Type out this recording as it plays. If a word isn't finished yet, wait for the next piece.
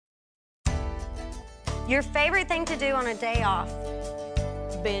Your favorite thing to do on a day off?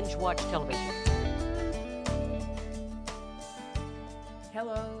 Binge watch television.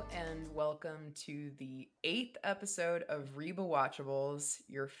 Hello and welcome to the 8th episode of Rebawatchables,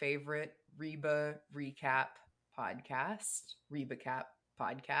 your favorite Reba recap podcast. Rebacap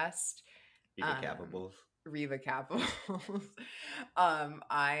podcast. Recapables. Rebacapables.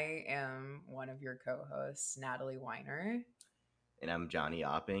 I am one of your co-hosts, Natalie Weiner. And I'm Johnny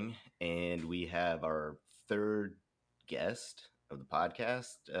Opping, and we have our third guest of the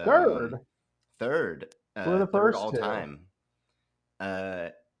podcast. Third. We're the third first all two. time.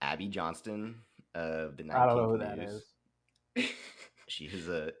 Abby Johnston of the 19th I don't know who News. that is. She is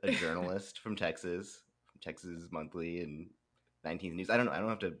a journalist from Texas Monthly and 19th News. I don't know. I don't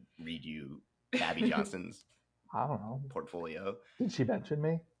have to read you Abby Johnston's I don't know. portfolio. Did she mention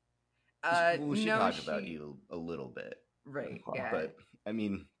me? She talked about you a little bit. Right, Wow. yeah. But, I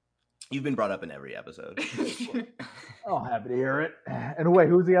mean, you've been brought up in every episode. Oh, happy to hear it. And wait,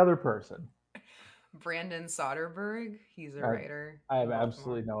 who's the other person? Brandon Soderbergh, he's a writer. I have from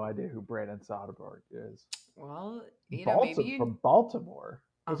absolutely no idea who Brandon Soderbergh is. Well, maybe you... From Baltimore.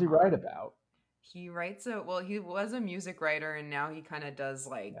 What's he write about? He writes he was a music writer, and now he kind of does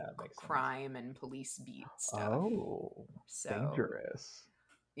like crime and police beat stuff. Oh, so dangerous.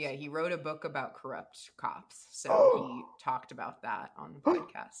 Yeah, he wrote a book about corrupt cops, so he talked about that on the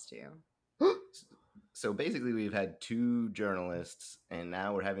podcast too. So basically, we've had two journalists, and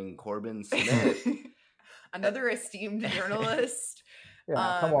now we're having Corbin Smith, another esteemed journalist,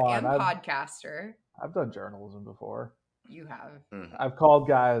 Yeah, come on, and podcaster. I've done journalism before. You have. Mm-hmm. I've called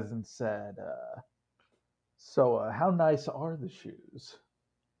guys and said, "So, how nice are the shoes?"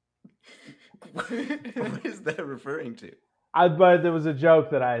 What is that referring to? But there was a joke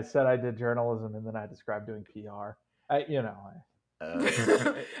that I said I did journalism, and then I described doing PR.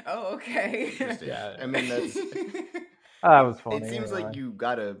 Oh, okay. Yeah, I mean that's. That was funny. It seems like you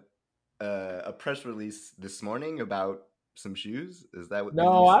got a press release this morning about some shoes. Is that what?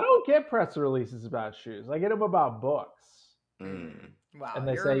 No, I don't get press releases about shoes. I get them about books. Mm. Wow, And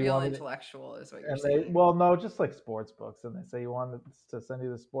they you're say a you real want me to- intellectual, is what you're saying. No, just like sports books. And they say you want to send you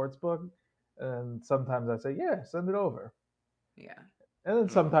the sports book, and sometimes I say, yeah, send it over. Yeah. And then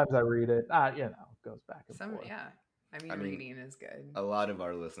sometimes I read it. It goes back and forth. Yeah. I mean, reading is good. A lot of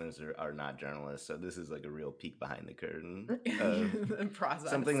our listeners are not journalists, so this is like a real peek behind the curtain. The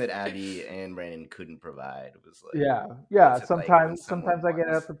process. Something that Abby and Brandon couldn't provide was like, Yeah. what's it like when Sometimes someone I get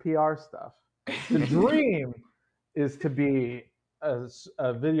wants- out the PR stuff. The dream is to be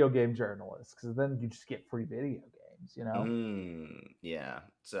a video game journalist, because then you just get free video games, you know? Yeah.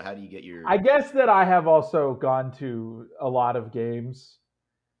 So how do you get your? I guess that I have also gone to a lot of games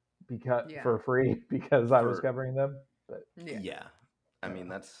for free because I was covering them. But yeah. I mean,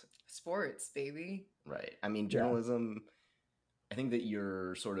 that's sports, baby. right. I mean, journalism. I think that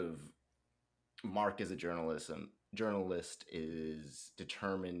your sort of mark as a journalist is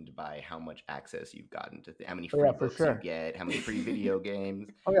determined by how much access you've gotten to how many free books you get, how many free video games.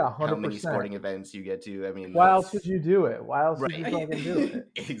 Oh yeah, 100%. How many sporting events you get to. I mean, why else would you do it? Why else would you fucking do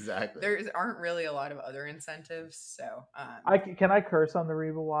it? Exactly. There aren't really a lot of other incentives, so can I curse on the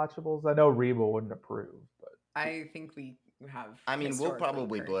Rebawatchables? I know Reba wouldn't approve, but I think we have. I mean, we'll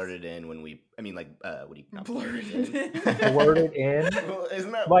probably blurt it in when we. I mean, like, what do you not blurt it in? Blurt it in. Well,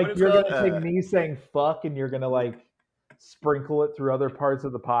 isn't that like you're gonna take me saying fuck and you're gonna like sprinkle it through other parts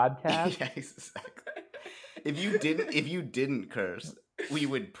of the podcast? Yeah, exactly. If you didn't curse, we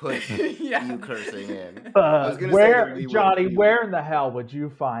would put you cursing in. Where in the hell would you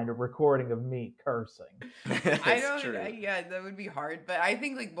find a recording of me cursing? I don't. Yeah, that would be hard. But I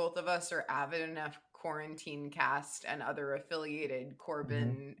think like both of us are avid enough Quarantine Cast and other affiliated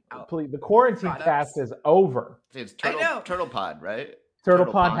Corbin. The Quarantine Cast is over. It's Turtle Pod, right?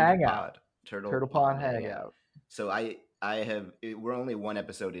 Turtle Pond Hangout. Turtle Pond Hangout. So we're only one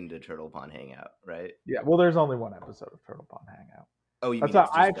episode into Turtle Pond Hangout, right? Yeah, well, there's only one episode of Turtle Pond Hangout. Oh, you That's mean how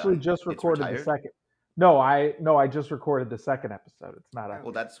I actually just recorded the second. No, I just recorded the second episode. It's not out.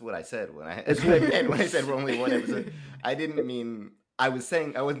 Well, that's what I said when I said we're only one episode. I didn't mean. I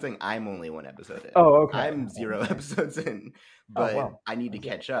wasn't saying I'm only one episode in. Oh, okay. I'm 0 episodes in, but I need to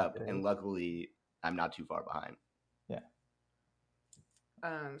catch up, and luckily, I'm not too far behind. Yeah.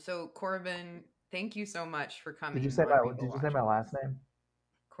 So Corbin, thank you so much for coming. Did you say my last name?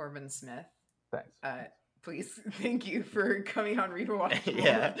 Corbin Smith. Thanks. Please, thank you for coming on Rebawatcher.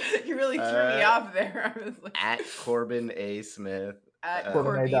 Yeah. You really threw me off there. I was like, at Corbin A. Smith. At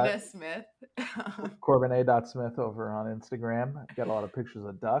Corbina Smith. Corbin.Smith over on Instagram. I've got a lot of pictures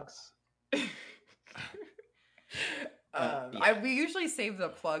of ducks. We usually save the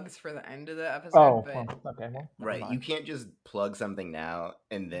plugs for the end of the episode. Oh, but well, okay. Well, never Right. mind. You can't just plug something now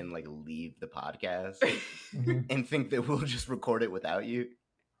and then like leave the podcast Mhm. and think that we'll just record it without you.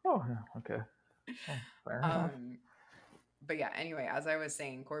 Oh, yeah, okay. Oh, fair enough. But yeah, anyway, as I was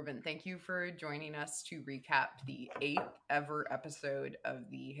saying, Corbin, thank you for joining us to recap the 8th ever episode of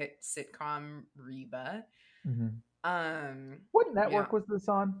the hit sitcom Reba. Mm-hmm. What network was this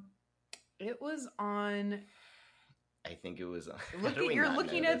on? It was on. I think it was. You're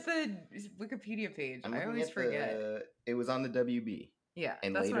looking at the Wikipedia page. I always forget. It was on the WB. Yeah,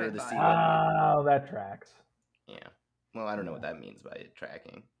 and that's later what I the thought. CW. Oh, that tracks. Yeah. Well, I don't know what that means by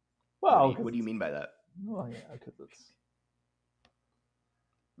tracking. Well, what do you mean by that? Well, yeah,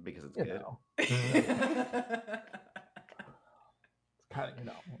 because it's good. Know. It's kind of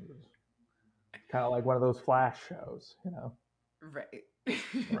kind of like one of those Flash shows, Right.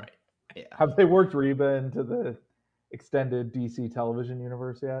 Right. Yeah. Have they worked Reba into the extended DC television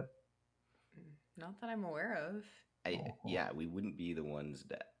universe yet? Not that I'm aware of. Yeah, we wouldn't be the ones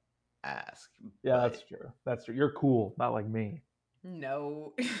to ask. Yeah, that's true. That's true. You're cool, not like me.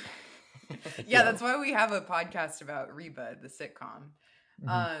 No. Yeah, that's why we have a podcast about Reba, the sitcom.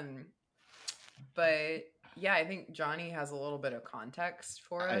 Mm-hmm. But yeah, I think Johnny has a little bit of context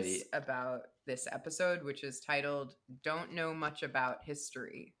for us about this episode, which is titled "Don't Know Much About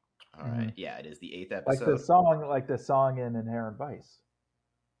History." All right. Yeah, it is the 8th episode. Like the song in Inherent Vice.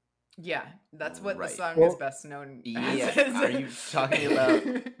 Yeah, that's what the song is best known as. Yeah. Are you talking about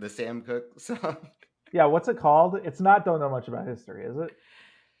the Sam Cooke song? Yeah, what's it called? It's not Don't Know Much About History, is it?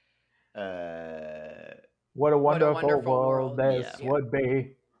 What a wonderful world this would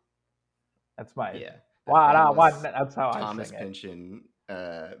be. That's my that's how Thomas I sing Pynchon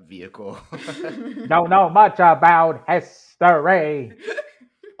vehicle. Don't know much about history.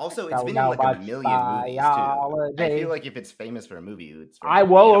 Also, it's been in like a million movies too. I feel like if it's famous for a movie, it's from House.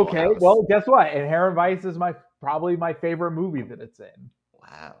 Well, guess what? Inherent Vice is probably my favorite movie that it's in.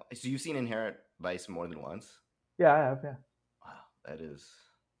 Wow. So you've seen Inherent Vice more than once? Yeah, I have, yeah. Wow, that is...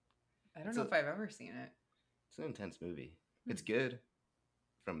 I don't know if I've ever seen it. It's an intense movie. It's good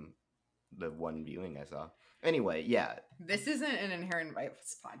from the one viewing I saw. Anyway, yeah. This isn't an Inherent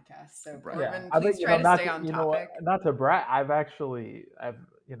Vice podcast, so Right. Corbin, please try to stay on topic. Not to brag, I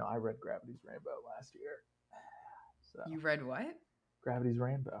read Gravity's Rainbow last year. So. You read what? Gravity's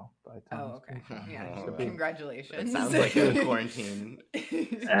Rainbow by Thomas. Oh, okay. Yeah. Congratulations. It sounds like a quarantine.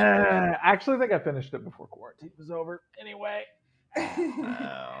 I actually think I finished it before quarantine was over. Anyway.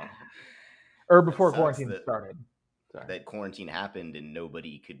 Or before quarantine started. Sorry. That quarantine happened and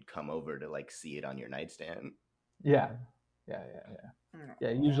nobody could come over to like see it on your nightstand. Yeah.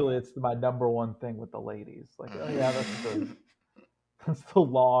 Usually it's my number one thing with the ladies. Like, oh yeah, that's the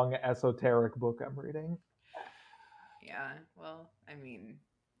long esoteric book I'm reading. Yeah, well, I mean,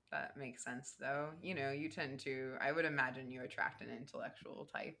 that makes sense though. You tend to, I would imagine you attract an intellectual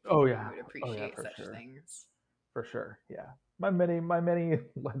type. Oh yeah. You would appreciate such things. For sure, yeah. My many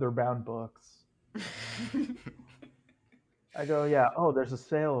leather-bound books. I go, yeah, oh, there's a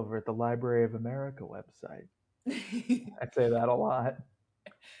sale over at the Library of America website. I say that a lot.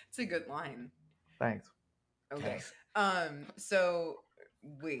 It's a good line. Thanks. Okay. So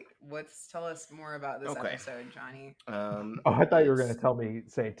wait, tell us more about this episode, Johnny. I thought you were going to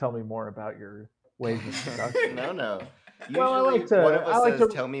tell me more about your ways of production. No. Usually, well, I like to. One of us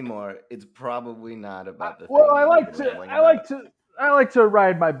says, "Tell me more." It's probably not about the. Well, I like to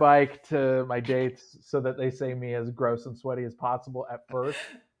ride my bike to my dates so that they see me as gross and sweaty as possible at first,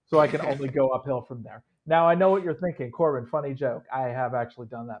 so I can only go uphill from there. Now I know what you're thinking, Corbin. Funny joke. I have actually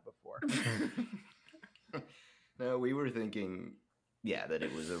done that before. No, we were thinking, that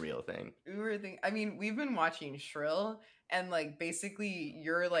it was a real thing. We've been watching Shrill, and like basically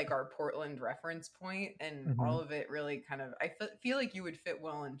you're like our Portland reference point, and all of it really kind of. I feel like you would fit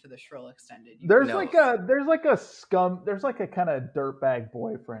well into the Shrill extended. There's like a kind of dirtbag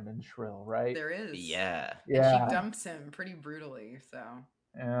boyfriend in Shrill, right? There is. Yeah. And she dumps him pretty brutally. So.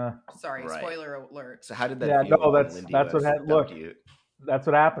 Yeah. Sorry, spoiler alert. So how did that feel? No, that's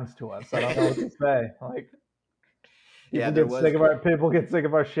what happens to us. I don't know what to say. Like. People get sick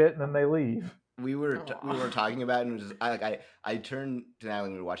of our shit and then they leave. We were talking about it, and it was just, I turned to Natalie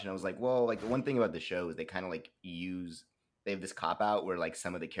when we were watching. I was like, well, like the one thing about the show is they kind of like they have this cop out where like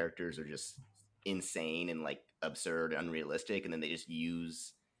some of the characters are just insane and like absurd, unrealistic, and then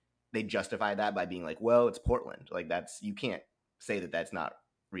they justify that by being like, well, it's Portland, like you can't say that that's not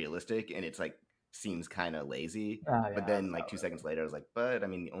realistic, and it's like seems kind of lazy. But then like 2 seconds later, I was like, but I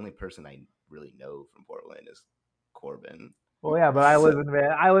mean, the only person I really know from Portland is Corbin. Well, yeah, but I live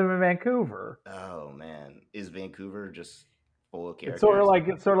in Vancouver. Oh man, is Vancouver just full of It's characters?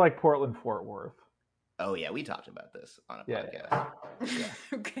 sort of like Portland, Fort Worth. Oh yeah, we talked about this on a Yeah, podcast.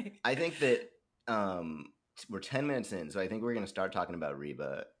 yeah. Okay. I think that we're 10 minutes in, so I think we're gonna start talking about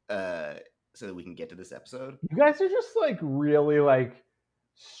Reba, so that we can get to this episode. You guys are just like really like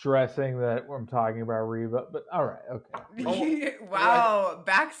stressing that I'm talking about Reba, but all right, okay. Wow,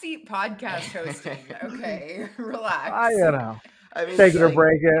 backseat podcast hosting. Okay, relax. I mean, take it or like,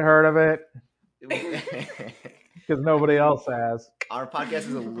 break it. Heard of it? Because nobody else has. Our podcast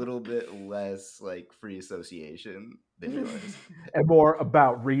is a little bit less like free association than yours, and more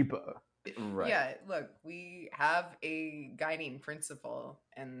about Reba. Right? Yeah, look, we have a guiding principle,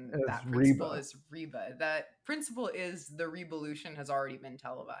 and It's that principle Reba. is Reba. That principle is the Revolution has already been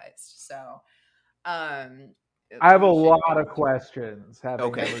televised. So, I have a we should lot get of into it. questions.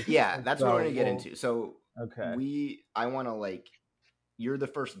 Okay, yeah, that's what we're gonna get into. So okay, I want to like, you're the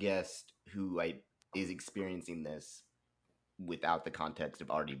first guest who is experiencing this without the context of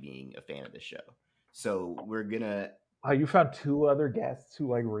already being a fan of the show. So we're gonna. Oh, you found 2 other guests who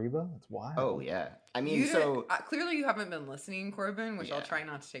like Reba? That's wild. Oh yeah, I mean, clearly you haven't been listening, Corbin, which I'll try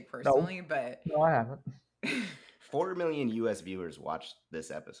not to take No. personally, but No, I haven't. 4 million U.S. viewers watched this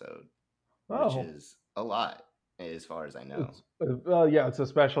episode, Oh. which is a lot as far as I know. Well, yeah, it's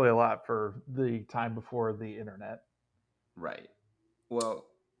especially a lot for the time before the internet. Right. Well,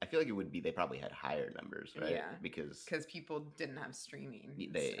 I feel like it would be they probably had higher numbers, right? Yeah, because people didn't have streaming.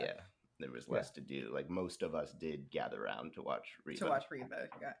 There was less to do. Like most of us did gather around to watch Reba.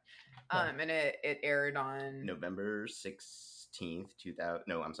 Yeah. And it aired on November 16th, 2000.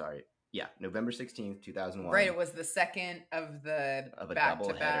 No, I'm sorry. Yeah, November 16th, 2001. Right, it was the second of the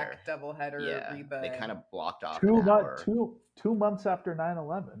back-to-back doubleheader. Yeah, Reba. they kind of blocked off 2 months after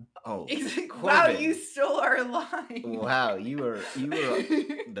 9/11. Oh, wow! You still are lying. Wow, you are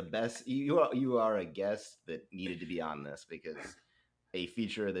the best. You are a guest that needed to be on this because a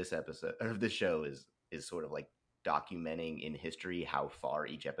feature of this episode of this show is sort of like documenting in history how far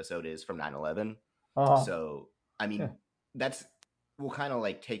each episode is from 9/11. So I mean, we'll kind of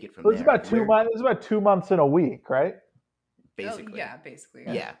like take it from there. It's about 2 months. It's about 2 months in a week, right? Basically, basically.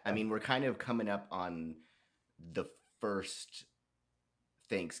 Yeah, I mean, we're kind of coming up on the first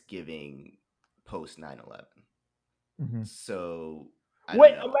Thanksgiving post 9/11. Mm-hmm. So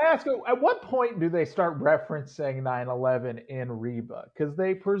wait, I'm asking, at what point do they start referencing 9/11 in Reba? Because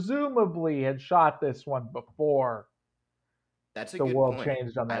they presumably had shot this one before. That's a the good world point.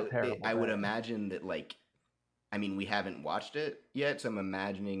 Changed on that terrible I would day. imagine that, like, I mean, we haven't watched it yet, so I'm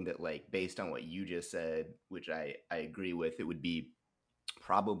imagining that, like, based on what you just said, which I agree with, it would be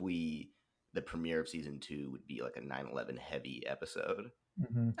probably the premiere of season 2 would be like a 9/11 heavy episode.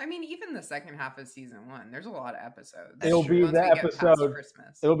 Mm-hmm. I mean, even the second half of season 1, there's a lot of episodes. It'll be the episode.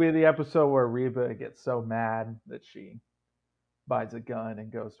 It'll be the episode where Reba gets so mad that she buys a gun and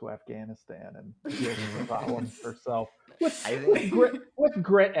goes to Afghanistan and deals with the problems herself with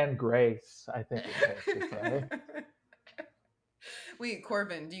grit and grace. I think it's safe to say. Wait,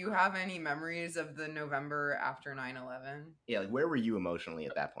 Corbin, do you have any memories of the November after 9/11? Yeah, like where were you emotionally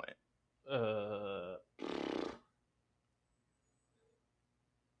at that point?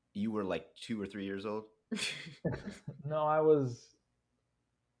 You were like 2 or 3 years old? No, I was.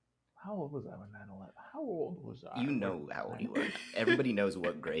 How old was I when 9/11? How old was I? You know how old you were. Everybody knows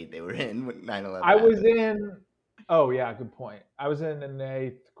what grade they were in when 9/11 I was in. Oh yeah, good point. I was in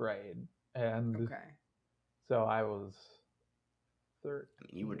 8th grade, and so I was 13. I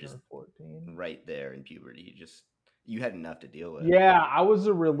mean, you were just 14, right there in puberty. You had enough to deal with. Yeah, I was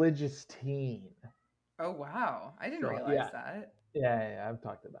a religious teen. Oh wow, I didn't realize that. Yeah, I've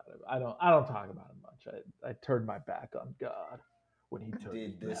talked about it. I don't talk about it much. I turned my back on God when He turned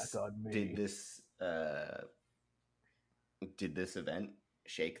his back on me. Did this event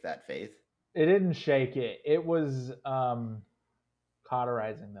shake that faith? It didn't shake it. It was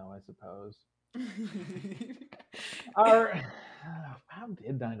cauterizing, though, I suppose. How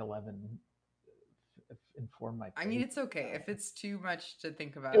did 9/11 inform my faith? I mean, it's okay if it's too much to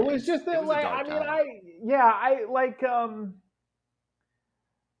think about. It was just that, like, I mean, I like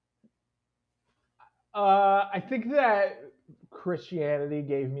I think that Christianity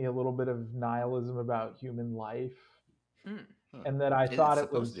gave me a little bit of nihilism about human life, and that I thought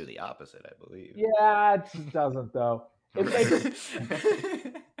it was supposed to do the opposite. I believe. Yeah, it doesn't though. It makes,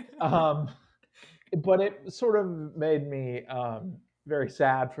 but it sort of made me very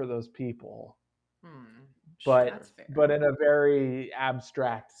sad for those people. But in a very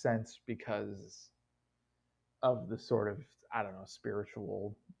abstract sense because of the sort of, I don't know,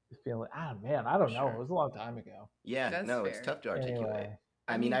 spiritual feeling. Ah, man, I don't know. Sure. It was a long time ago. Yeah, That's no, it's fair. tough to articulate. Anyway.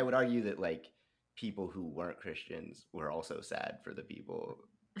 I mean, I would argue that like people who weren't Christians were also sad for the people.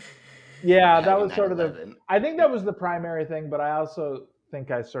 Yeah, that having was sort of the. 9/11. I think that was the primary thing, but I also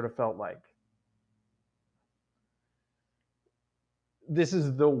think I sort of felt like this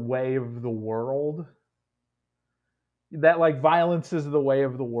is the way of the world. That like violence is the way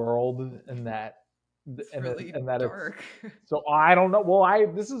of the world, and that It's and really and that dark. it's so I don't know.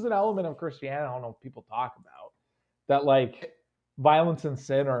 Well, this is an element of Christianity I don't know if people talk about that like violence and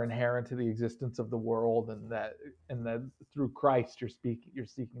sin are inherent to the existence of the world, and that through Christ you're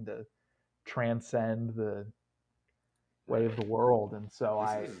seeking to transcend the way of the world, and so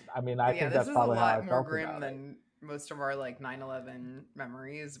I think this that's is a probably how I lot more felt grim about it. than most of our like 9/11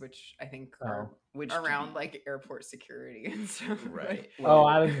 memories, which I think Oh. are around like airport security and stuff. Right. Well,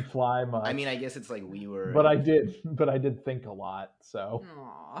 I didn't fly much. I mean, I guess it's like we were. But I did think a lot. So.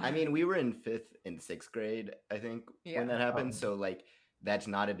 Aww. I mean, we were in 5th and 6th grade, I think, when that happened. So like, that's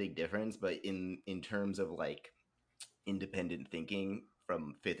not a big difference. But in terms of like independent thinking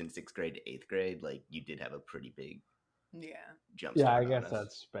from 5th and 6th grade to 8th grade, like you did have a pretty big jump. Yeah, I guess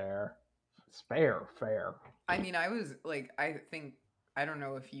that's fair. It's fair. I mean, I was like, I don't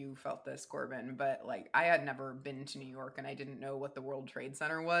know if you felt this, Corbin, but like I had never been to New York and I didn't know what the World Trade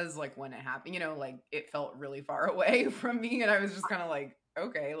Center was like when it happened. You know, like it felt really far away from me, and I was just kind of like,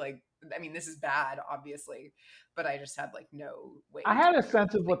 okay, like I mean, this is bad, obviously, but I just had like no way. I had a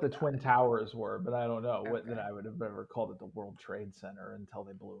sense of what the Twin Towers were, but I don't know what that I would have ever called it the World Trade Center until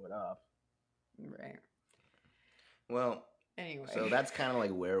they blew it up. Right. Well, anyway, so that's kind of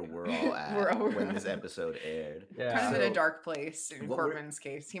like where we're all at when this episode aired. Yeah. Kind of in a dark place in Corbin's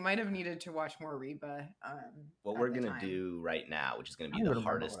case. He might have needed to watch more Reba. What we're going to do right now, which is going to be the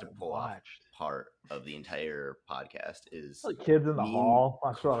hardest to pull off part of the entire podcast, is like Kids in the Hall.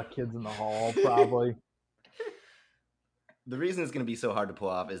 I saw a lot of Kids in the Hall, probably. The reason it's going to be so hard to pull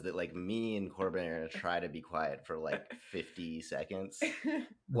off is that like me and Corbin are going to try to be quiet for like 50 seconds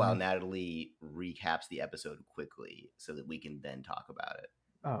while Natalie recaps the episode quickly so that we can then talk about it.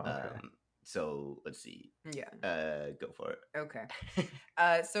 Oh, okay. So let's see. Yeah. Go for it. Okay.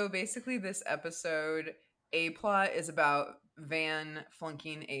 So basically this episode, A-plot is about Van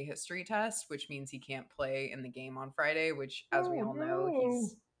flunking a history test, which means he can't play in the game on Friday, which as we all know,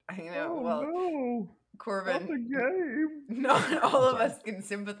 Corbin, not all of us can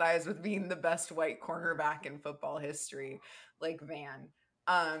sympathize with being the best white cornerback in football history, like Van.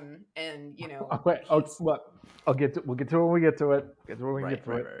 And you know, we'll get to it when we get to it. Right.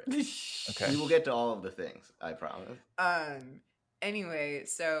 Okay. We will get to all of the things, I promise. Anyway,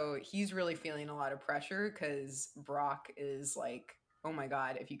 so he's really feeling a lot of pressure because Brock is like, oh my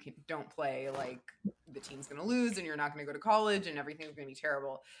God, if you don't play, like the team's going to lose and you're not going to go to college and everything's going to be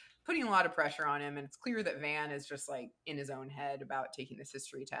terrible. Putting a lot of pressure on him. And it's clear that Van is just like in his own head about taking this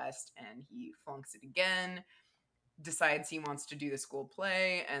history test, and he flunks it again, decides he wants to do the school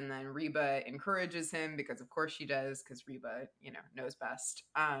play. And then Reba encourages him because of course she does, because Reba, knows best.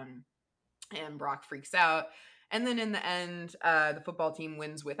 And Brock freaks out. And then in the end, the football team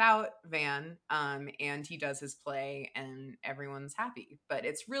wins without Van, and he does his play, and everyone's happy. But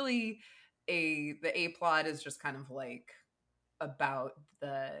it's really the A-plot is just kind of like about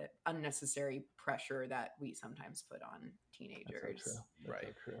the unnecessary pressure that we sometimes put on teenagers. That's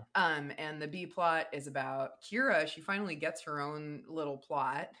so true. And the B-plot is about Kira. She finally gets her own little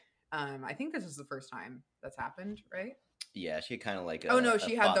plot. I think this is the first time that's happened, right? Yeah, she kind of like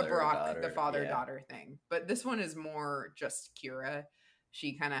she had the Brock, the father-daughter thing. But this one is more just Kira.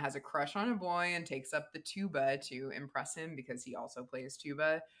 She kind of has a crush on a boy and takes up the tuba to impress him because he also plays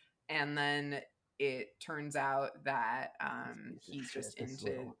tuba. And then it turns out that he's just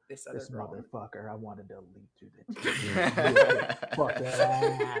into this other girl. Motherfucker, I wanted to leap through the fuck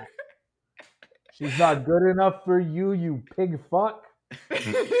that. She's not good enough for you, you pig fuck.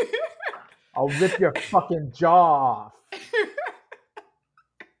 I'll rip your fucking jaw off.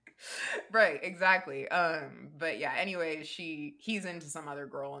 Right, exactly. But yeah, anyway, he's into some other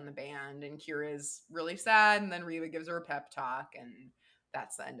girl in the band, and Kira's really sad, and then Reba gives her a pep talk, and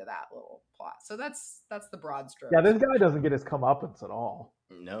that's the end of that little plot. So that's the broad strokes. Yeah, this guy doesn't get his comeuppance at all.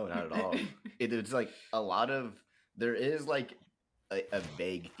 No, not at all. It's like there is like a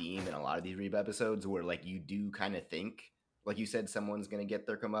vague theme in a lot of these Reba episodes where like you do kind of think, like you said, someone's going to get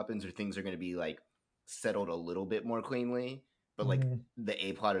their comeuppance or things are going to be like settled a little bit more cleanly. But like the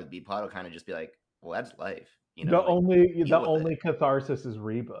A plot or the B plot will kind of just be like, well, that's life. The only catharsis is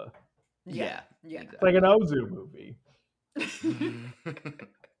Reba. Yeah. Exactly. It's like an Ozu movie.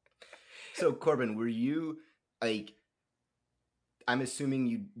 So Corbin, were you like? I'm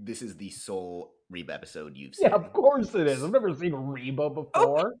assuming this is the sole Reba episode you've seen. Yeah, of course it is. I've never seen Reba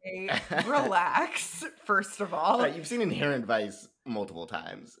before. Okay, relax. First of all, You've seen Inherent Vice multiple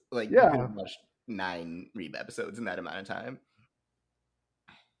times. Like you Yeah. could have watched 9 Reba episodes in that amount of time.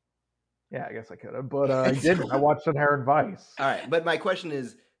 Yeah, I guess I could have, but I didn't. I watched Inherent Vice. All right, but my question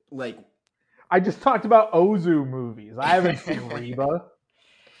is, like, I just talked about Ozu movies. I haven't seen Reba.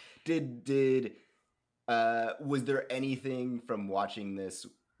 Was there anything from watching this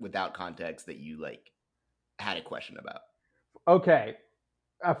without context that you like had a question about? Okay,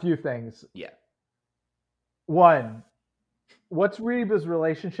 a few things. Yeah. One, what's Reba's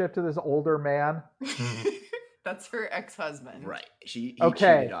relationship to this older man? that's her ex-husband. Right. He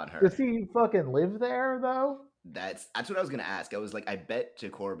Okay, cheated on her. does he fucking live there though? That's what I was gonna ask. I was like, I bet to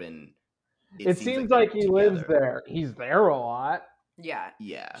Corbin. It seems like he lives there. He's there a lot. Yeah.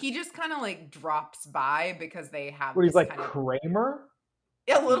 Yeah. He just kind of like drops by because they have. What, he's like kind of, Kramer?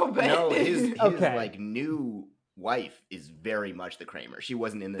 a little bit. No, his Okay. like new wife is very much the Kramer. She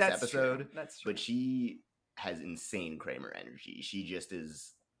wasn't in this That's episode, true. That's true. but she has insane Kramer energy. She just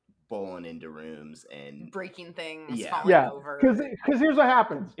is bowling into rooms and breaking things, Yeah. falling Yeah, over. because here's what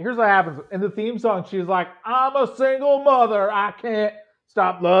happens. In the theme song, she's like, "I'm a single mother. I can't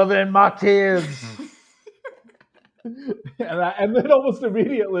stop loving my kids." and then almost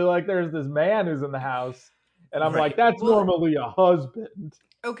immediately, like, there's this man who's in the house, and I'm like, that's normally a husband.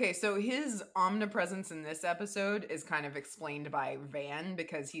 Okay, so his omnipresence in this episode is kind of explained by Van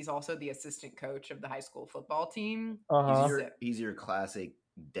because he's also the assistant coach of the high school football team. Uh-huh. he's your classic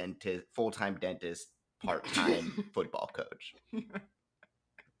dentist, full-time dentist, part-time football coach.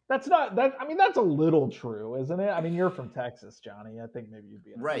 That's not that. I mean, that's a little true, isn't it? I mean, you're from Texas, Johnny. I think maybe you'd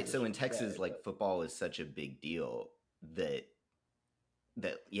be in a Right. So in position to Texas, say, like but- football is such a big deal that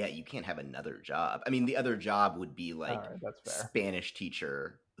yeah, you can't have another job. I mean, the other job would be like all right, that's fair. Spanish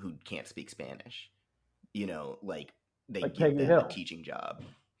teacher who can't speak Spanish. You know, like they Like give Peggy them Hill. a teaching job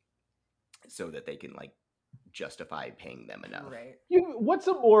so that they can like justify paying them enough. Right. What's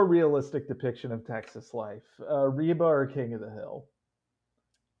a more realistic depiction of Texas life, Reba or King of the Hill?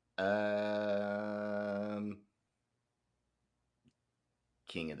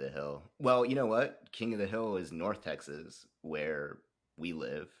 King of the Hill. Well, you know what? King of the Hill is North Texas, where we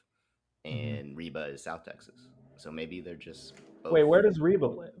live, and Reba is South Texas. So maybe they're just both. Wait, where does Reba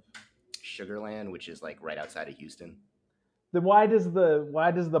live? Sugarland, which is like right outside of Houston. Then why does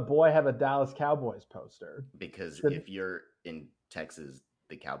the boy have a Dallas Cowboys poster? Because if you're in Texas,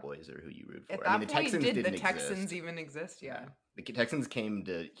 the Cowboys are who you root for. At that the point, Texans did the didn't Texans exist. even exist? Yeah. The Texans came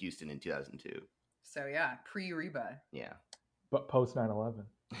to Houston in 2002. So yeah, pre-Reba. Yeah, But post 9/11.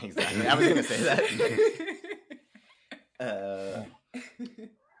 exactly. I was gonna say that.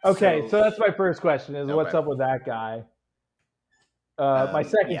 Okay, so that's my first question: is what's Okay. up with that guy? My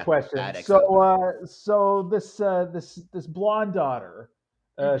second yeah, question. bad So this blonde daughter,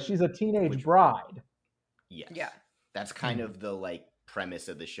 she's a teenage bride. Yes. Yeah. That's kind of the like premise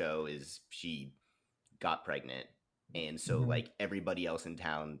of the show is she got pregnant, and so like everybody else in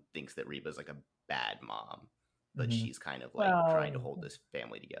town thinks that Reba's like a bad mom, but she's kind of like trying to hold this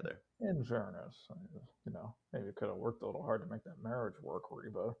family together. In fairness, maybe it could have worked a little hard to make that marriage work,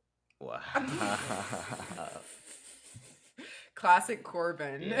 Reba. Wow. Classic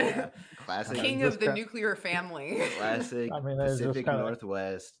Corbin. Yeah. Classic King of the nuclear family. Classic I mean, it's just Pacific kinda,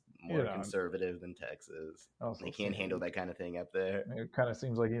 Northwest, more conservative than Texas. Also They can't handle that kind of thing up there. It kind of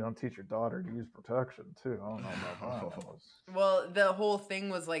seems like you don't teach your daughter to use protection too. I don't know about that. Well, the whole thing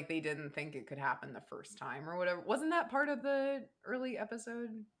was like they didn't think it could happen the first time or whatever. Wasn't that part of the early episode?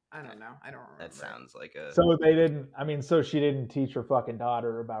 I don't know. I don't remember. That sounds like a. So they didn't. I mean, so she didn't teach her fucking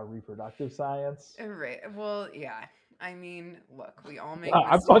daughter about reproductive science. Right. Well, yeah. I mean, look, we all make.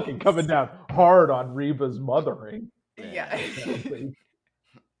 I'm fucking mistakes. coming down hard on Reba's mothering. Yeah.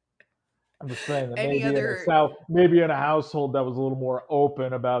 I'm just saying that Any maybe in a household that was a little more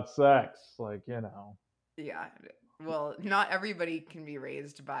open about sex, like Yeah. Well, not everybody can be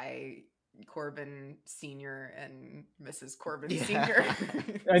raised by Corbin Sr. and Mrs. Corbin Sr.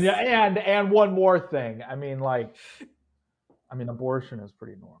 and one more thing. I mean, abortion is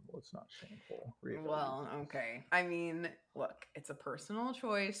pretty normal. It's not shameful. Really. Well, okay. I mean, look, it's a personal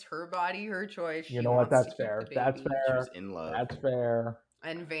choice. Her body, her choice. You know what? wants to That's keep fair. the That's baby. She fair. was in love. That's fair.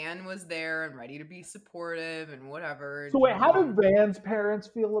 And Van was there and ready to be supportive and whatever. So wait, how do Van's parents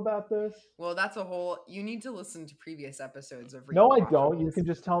feel about this? Well, that's a whole. You need to listen to previous episodes of. No, I Rebawatcher. don't. You can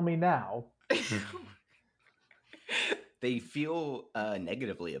just tell me now. They feel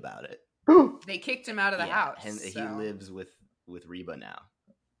negatively about it. They kicked him out of the house. And he so. lives with Reba now.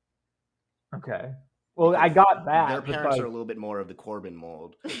 Okay. Well, I got that. Their but, parents like, are a little bit more of the Corbin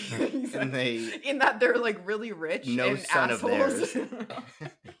mold, Exactly. and they in that they're like really rich no and son assholes. of theirs.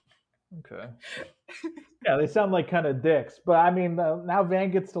 okay. Yeah, they sound like kind of dicks. But I mean, now Van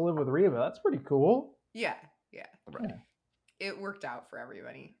gets to live with Reba. That's pretty cool. yeah. Right. It worked out for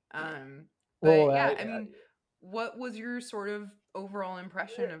everybody. Well, But yeah, I mean, what was your sort of overall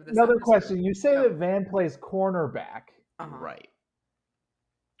impression of this another episode? question. You say Oh. that Van plays cornerback. Right.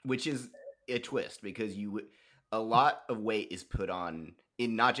 Which is a twist because a lot of weight is put on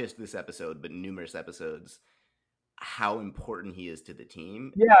in not just this episode but numerous episodes how important he is to the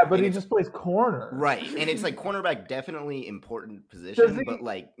team. Yeah, but And he just plays corner. Right. And it's like cornerback definitely important position, but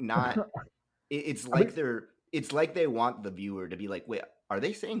like not it's like it's like they want the viewer to be like, wait, are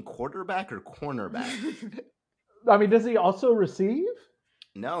they saying quarterback or cornerback? I mean, does he also receive?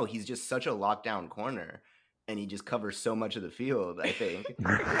 No, he's just such a lockdown corner. And he just covers so much of the field, I think.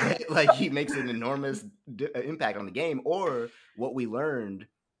 Like, he makes an enormous impact on the game. Or what we learned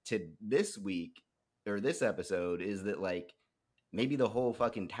to this week, or this episode, is that, like, maybe the whole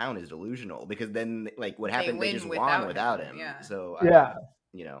fucking town is delusional. Because then, like, what happened, they just won without him. Yeah. So, I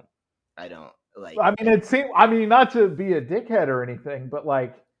don't, like... I mean, it seems... I mean, not to be a dickhead or anything, but,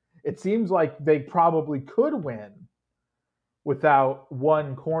 like, it seems like they probably could win without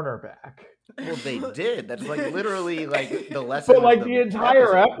one cornerback. Well, they did. That's like literally like the lesson. But like the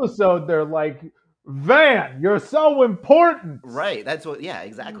entire episode, they're like, Van, you're so important. Right. That's what. Yeah.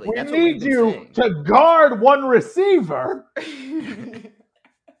 Exactly. We That's need what you saying. to guard one receiver.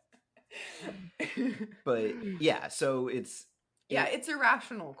 But yeah, so it's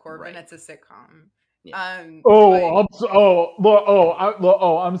irrational, Corbin. Right. It's a sitcom. Yeah.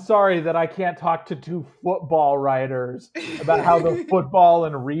 I'm sorry that I can't talk to two football writers about how the football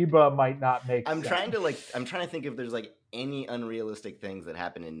and Reba might not make sense. I'm trying to think if there's like any unrealistic things that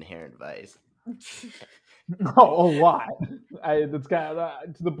happen in Inherent Vice. No, a lot. It's kind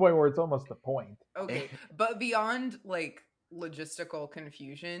of to the point where it's almost the point. Okay, but beyond like logistical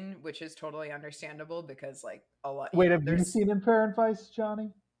confusion, which is totally understandable because like a lot. Wait, have you seen Inherent Vice,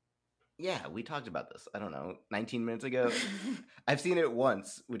 Johnny? Yeah, we talked about this, I don't know, 19 minutes ago. I've seen it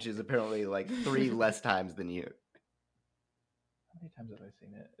once, which is apparently like 3 less times than you. How many times have I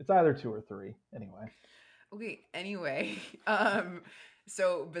seen it? It's either 2 or 3, anyway. Okay, anyway.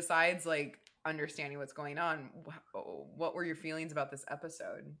 So besides like understanding what's going on, what were your feelings about this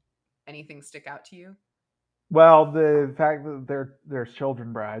episode? Anything stick out to you? Well, the fact that there's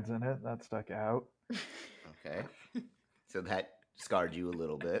children brides in it, that stuck out. Okay. So that scarred you a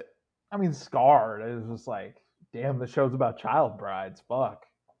little bit. I mean, scarred. It was just like, damn, the show's about child brides. Fuck.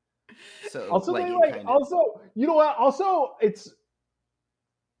 So also, like, you know what? Also, it's.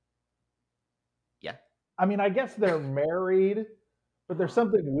 Yeah. I mean, I guess they're married, but there's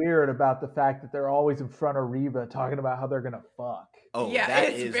something weird about the fact that they're always in front of Reba talking about how they're gonna fuck. Oh, yeah,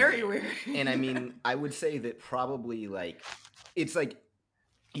 that is very weird. And I mean, I would say that probably like, it's like.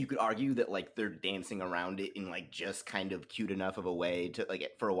 You could argue that like they're dancing around it in like just kind of cute enough of a way to like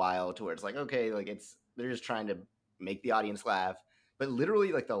for a while to where it's like, okay, like they're just trying to make the audience laugh. But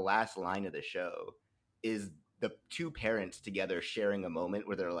literally like the last line of the show is the two parents together sharing a moment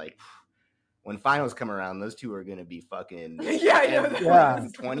where they're like, when finals come around, those two are gonna be fucking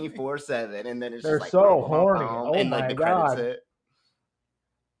 24/7, and then it's they're just like so horny. Oh and like my the God. credits hit.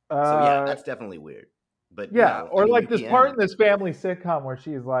 So yeah, that's definitely weird. But yeah, or like this part in this family sitcom where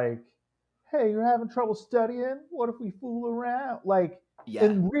she's like, "Hey, you're having trouble studying? What if we fool around?" Like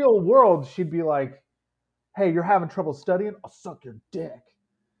in real world, she'd be like, "Hey, you're having trouble studying? I'll suck your dick."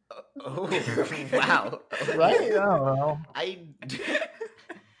 Oh, wow! Right? I don't know. I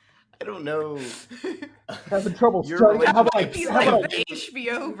don't know. Having trouble studying? How about the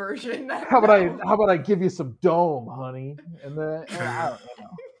HBO version? How about I give you some dome, honey? And then I don't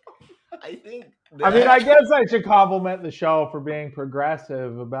know. I think. I mean, I guess I should compliment the show for being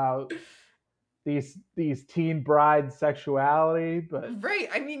progressive about these teen bride sexuality, but right.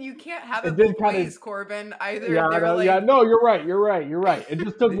 I mean, you can't have it both ways, Corbin. Either yeah, no, you're right. It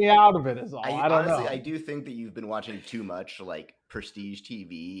just took me out of it. Is all. I don't honestly, know. I do think that you've been watching too much like prestige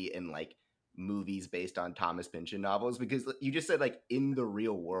TV and like movies based on Thomas Pynchon novels, because you just said like in the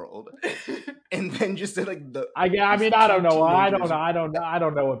real world, and then just said like the. I mean, I don't know. I don't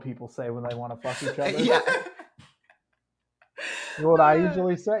know what people say when they want to fuck each other. Yeah. You know what I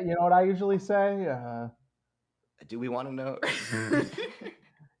usually say? Do we want to know?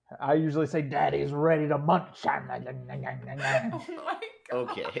 I usually say, "Daddy's ready to munch." Oh my God.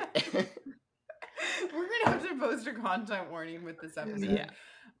 Okay. We're gonna have to post a content warning with this episode. Yeah.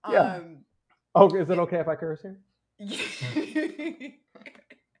 Yeah. Oh, is it okay if I curse here?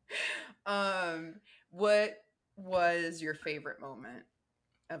 What was your favorite moment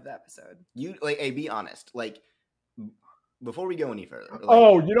of the episode? You like, hey, be honest. Like, before we go any further. Like,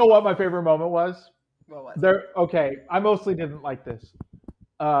 Oh, you know what my favorite moment was? What was it? There. Okay, I mostly didn't like this,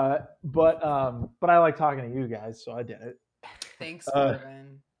 but I like talking to you guys, so I did it. Thanks,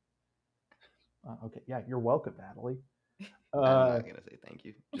 Corbin. Okay, yeah, you're welcome, Natalie. I'm not gonna say thank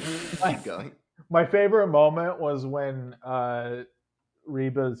you. Just keep going. My favorite moment was when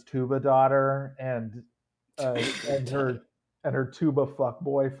Reba's tuba daughter and her tuba fuck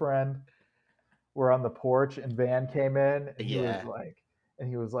boyfriend were on the porch, and Van came in, and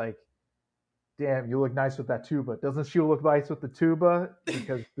he was like, "Damn, you look nice with that tuba. Doesn't she look nice with the tuba?"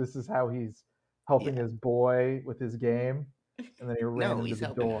 Because this is how he's helping his boy with his game. And then he ran into the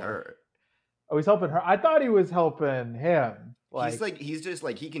door. Her. Oh, he's helping her. I thought he was helping him. He's just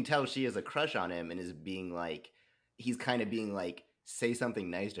like, he can tell she has a crush on him and is being like, he's kind of being like, say something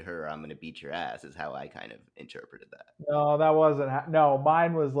nice to her or I'm going to beat your ass, is how I kind of interpreted that. No, that wasn't. No,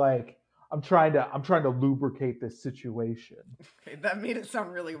 mine was like, I'm trying to lubricate this situation. Okay, that made it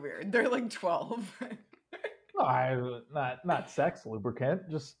sound really weird. They're like 12. No, not sex lubricant,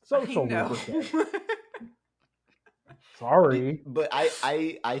 just social lubricant. Sorry, but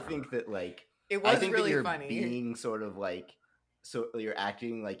I think that like it was I think really that you're funny. Being sort of like, so you're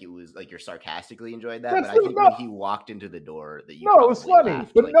acting like it was like you're sarcastically enjoyed that, That's but I think when he walked into the door that you it was funny,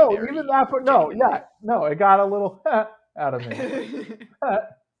 laughed, but like, no, even that, but no, it got a little out of me.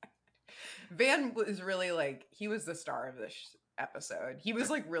 Van was really like, he was the star of this episode. He was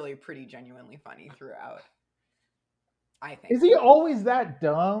like really pretty genuinely funny throughout. I think. Is he always that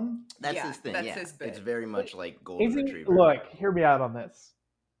dumb? That's his thing. That's his bit. It's very much like Golden Retriever. Look, hear me out on this.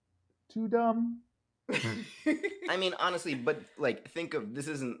 Too dumb? I mean, honestly, but like, think of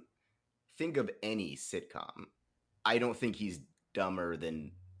any sitcom. I don't think he's dumber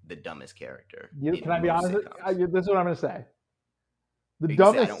than the dumbest character. Can I be honest? This is what I'm going to say. The you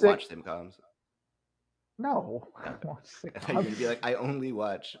dumbest. Say, I don't watch sitcoms. No, I don't watch sitcoms. You're gonna be like, I only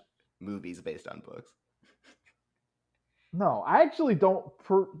watch movies based on books. No, I actually don't.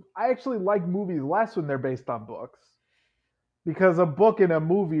 I actually like movies less when they're based on books. Because a book and a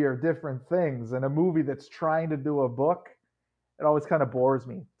movie are different things, and a movie that's trying to do a book, it always kind of bores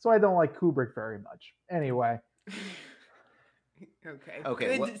me. So I don't like Kubrick very much. Anyway.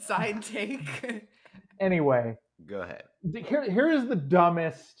 Okay. Good side take. Anyway. Go ahead. Here is the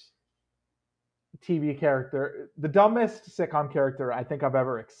dumbest TV character. The dumbest sitcom character I think I've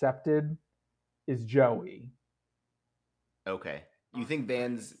ever accepted is Joey. Okay. You think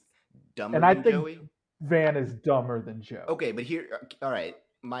Van's dumber than Joey? Van is dumber than Joe. Okay, but here, all right.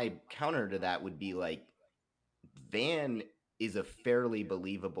 My counter to that would be like, Van is a fairly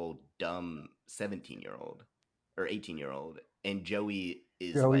believable dumb 17-year-old or 18-year-old, and Joey's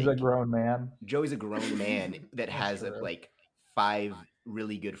a grown man. Joey's a grown man that has like 5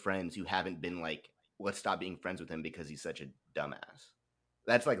 really good friends who haven't been like, let's stop being friends with him because he's such a dumbass.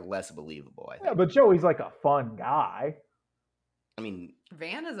 That's like less believable, I think. Yeah, but Joey's like a fun guy. I mean,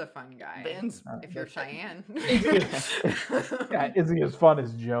 Van is a fun guy. Van's if you're Cheyenne. Yeah, is he as fun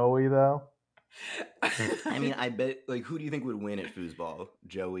as Joey though? I mean, I bet. Like, who do you think would win at foosball,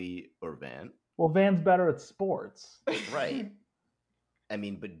 Joey or Van? Well, Van's better at sports, right? I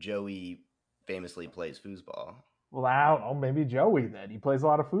mean, but Joey famously plays foosball. Well, I don't know. Maybe Joey then. He plays a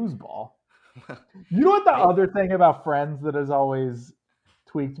lot of foosball. You know what the other thing about Friends that has always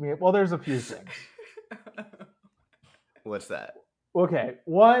tweaked me? Well, there's a few things. What's that? Okay,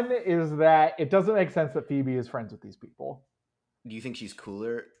 one is that it doesn't make sense that Phoebe is friends with these people. Do you think she's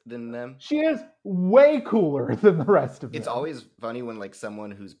cooler than them? She is way cooler than the rest of them. It's always funny when like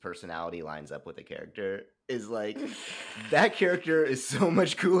someone whose personality lines up with a character is like, that character is so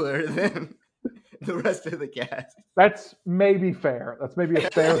much cooler than the rest of the cast. That's maybe fair. That's maybe a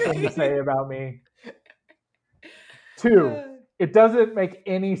fair thing to say about me. 2, it doesn't make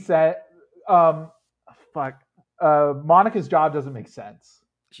any sense. Monica's job doesn't make sense.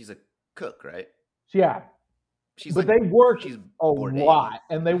 She's a cook, right? Yeah. But they work a lot,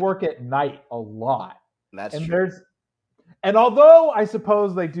 and they work at night a lot. That's true. And although I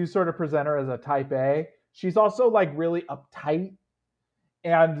suppose they do sort of present her as a type A, she's also like really uptight,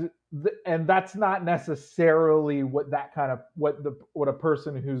 and that's not necessarily what a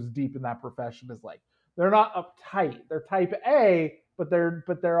person who's deep in that profession is like. They're not uptight. They're type A, but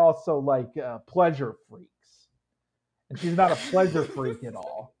they're also like pleasure freaks. And she's not a pleasure freak at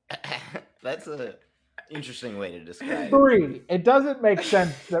all. That's a interesting way to describe it. 3, it doesn't make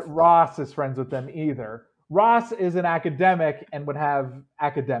sense that Ross is friends with them either. Ross is an academic and would have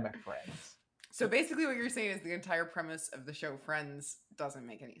academic friends. So basically what you're saying is the entire premise of the show Friends doesn't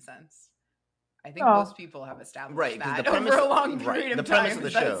make any sense. I think No. most people have established Right, 'cause that the premise- over a long right, period the of premise time. of the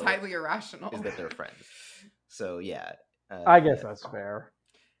That it's show highly irrational. is that they're friends. So yeah, I guess that's fair.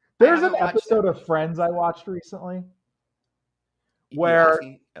 I There's an haven't watched episode it. of Friends I watched recently You're where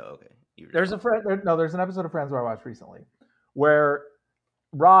asking? Oh, okay. there's an episode of Friends where I watched recently where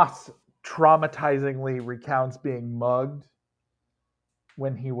Ross traumatizingly recounts being mugged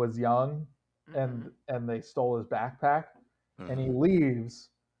when he was young and they stole his backpack and he leaves.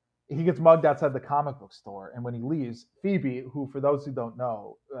 He gets mugged outside the comic book store, and when he leaves, Phoebe, who for those who don't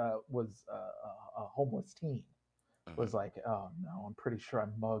know was a homeless teen, was like, "Oh no, I'm pretty sure I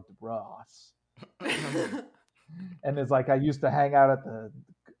mugged Ross," and it's like, I used to hang out at the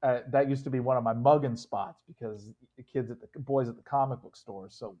that used to be one of my mugging spots because the boys at the comic book store are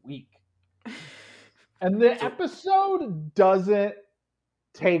so weak. And the episode doesn't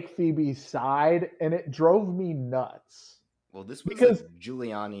take Phoebe's side, and it drove me nuts. Well, this was because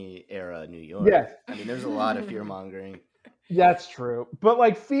Giuliani era New York. Yes. I mean, there's a lot of fear mongering. That's true. But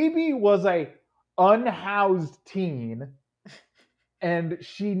like Phoebe was a unhoused teen and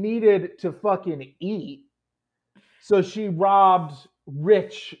she needed to fucking eat. So she robbed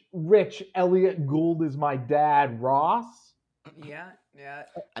rich Elliot Gould is my dad, Ross. Yeah.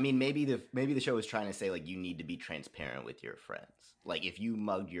 I mean, maybe the show was trying to say like you need to be transparent with your friends. Like if you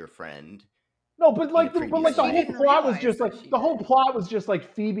mugged your friend. No, but like the whole plot was just like plot was just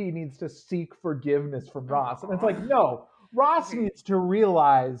like Phoebe needs to seek forgiveness from Ross, and it's like no, Ross needs to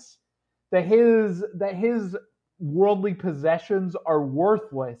realize that his worldly possessions are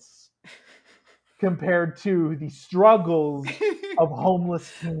worthless compared to the struggles of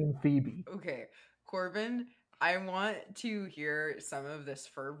homeless teen Phoebe. Okay, Corbin, I want to hear some of this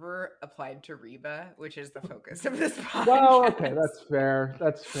fervor applied to Reba, which is the focus of this podcast. Well, okay, that's fair.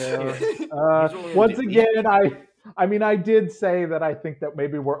 Once again, I mean, I did say that I think that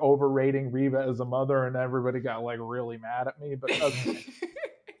maybe we're overrating Reba as a mother, and everybody got like really mad at me. But okay.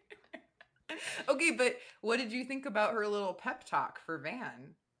 Okay, but what did you think about her little pep talk for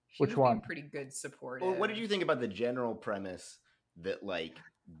Van? She Which was one? Being pretty good, supportive. Well, what did you think about the general premise that like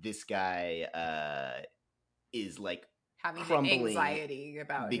this guy is like having crumbling anxiety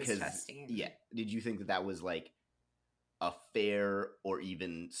about his testing? Yeah, did you think that was like a fair or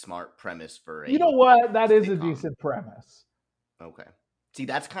even smart premise for You know what? That is a sitcom? decent premise. Okay. See,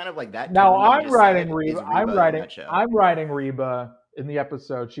 that's kind of like that. Now I'm writing Reba. I'm writing Reba in the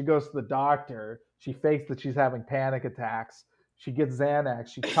episode. She goes to the doctor. She fakes that she's having panic attacks. She gets Xanax.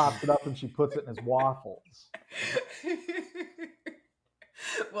 She chops it up and she puts it in his waffles.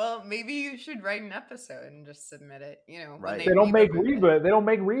 Well, maybe you should write an episode and just submit it. You know, right? They don't make Reba. They don't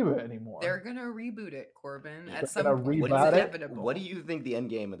make Reba anymore. They're gonna reboot it, Corbin. At some point, it's inevitable. What do you think the end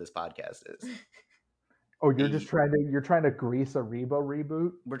game of this podcast is? Oh, you're trying to grease a Reba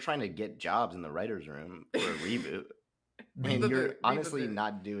reboot? We're trying to get jobs in the writers' room for a reboot. And you're honestly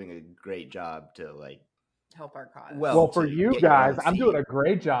not doing a great job to like help our cause. Well, for you guys, I'm doing a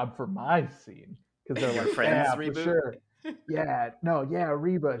great job for my scene because they're like, friends yeah, reboot? for sure. Yeah,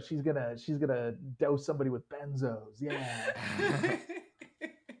 Reba, she's gonna dose somebody with benzos. Yeah.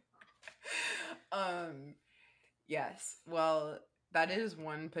 Yes. Well, that is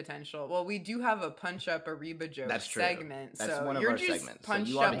one potential. Well, we do have a punch up a Reba joke segment. That's so one of you're our just segments.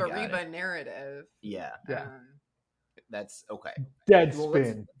 punched up a Reba narrative. Yeah. That's okay.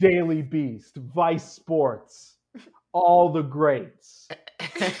 Deadspin, Daily Beast, Vice Sports, all the greats.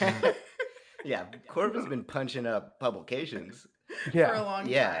 Yeah, Corbin's been punching up publications for a long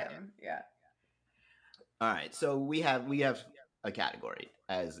time. Yeah. All right, so we have a category,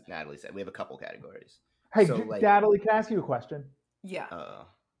 as Natalie said. We have a couple categories. Hey, so, Natalie, can I ask you a question? Yeah.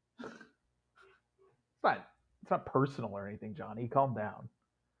 It's not personal or anything, Johnny. Calm down.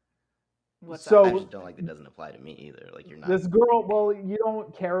 What's I just don't like that doesn't apply to me either. Like you're not this girl. Well, you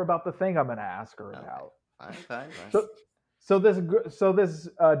don't care about the thing I'm going to ask her about. Fine. So this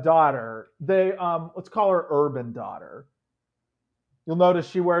daughter, let's call her urban daughter. You'll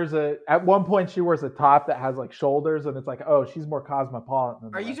notice at one point she wears a top that has like shoulders, and it's like, oh, she's more cosmopolitan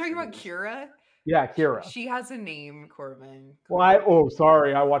than Are you talking about Kira? Yeah, Kira. She has a name, Corbin. Well,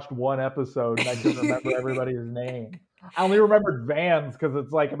 sorry, I watched one episode and I didn't remember everybody's name. I only remembered Van's because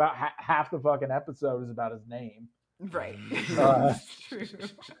it's like about half the fucking episode is about his name. Right. True.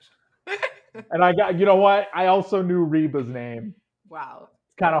 And you know what? I also knew Reba's name. Wow.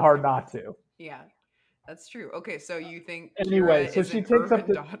 It's kind of hard not to. Yeah, that's true. Okay, so you think anyway? Kira So is she an takes up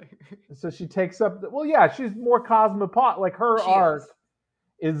urban daughter. So she takes up. Well, yeah, she's more cosmopolitan. Like her arc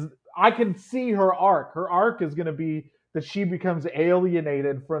is. I can see her arc. Her arc is going to be that she becomes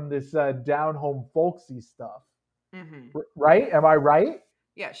alienated from this down home folksy stuff. Mm-hmm. Right? Am I right?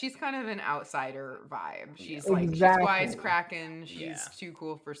 Yeah, she's kind of an outsider vibe. She's Yeah. like, Exactly. she's wisecracking. She's Yeah. too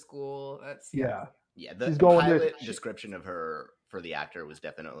cool for school. That's Yeah. Yeah, She's the going to- pilot description of her for the actor was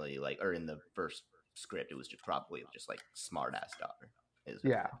definitely like, or in the first script, it was just probably just like smart ass daughter. Is her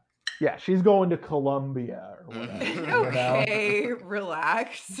Yeah. thing. Yeah, she's going to Columbia or whatever. Mhm. you know? Okay,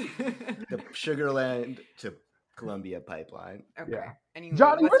 relax. The Sugarland to Columbia pipeline. Okay. Yeah. Anyway,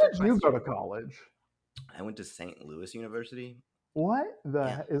 Johnny, what's where your did you go question? to college? I went to St. Louis University. What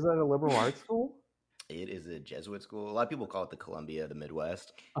Yeah. is that a liberal arts school? It is a Jesuit school. A lot of people call it the Columbia of the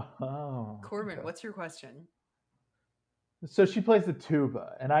Midwest. Oh, Corbin, okay. what's your question? So she plays the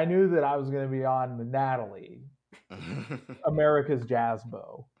tuba, and I knew that I was going to be on the Natalie, America's Jazz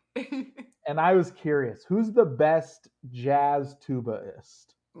Bow, and I was curious, who's the best jazz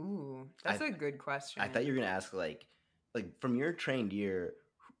tubaist? Ooh, that's a good question. I thought you were gonna ask like from your trained ear,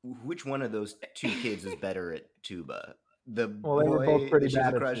 which one of those two kids is better at tuba? The Well, they were boy both pretty that she has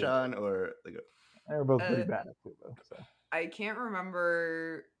bad a at crush tuba. on, or like They were both pretty bad at tuba. So I can't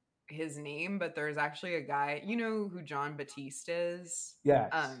remember his name, but there's actually a guy. You know who John Batiste is?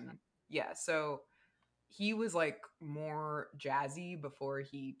 yes, Yeah. So he was like more jazzy before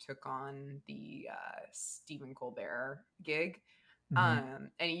he took on the Stephen Colbert gig. Mhm.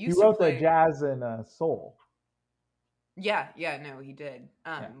 And he he used wrote to play. the jazz and soul. Yeah, no, he did.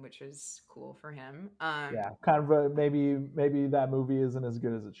 Yeah. Which is cool for him. Yeah, kind of maybe that movie isn't as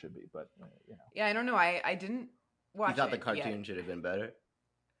good as it should be, but you know. Yeah, I don't know. I didn't watch you thought the it cartoon yet. should have been better.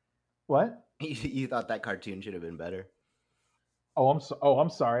 What? You thought that cartoon should have been better. Oh, I'm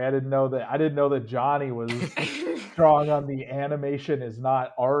sorry. I didn't know that Johnny was strong on the animation is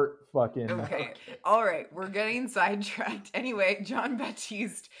not art fucking. Okay. All right. We're getting sidetracked. Anyway, John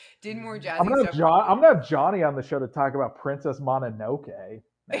Batiste did more jazzy I'm gonna stuff. I'm gonna have Johnny on the show to talk about Princess Mononoke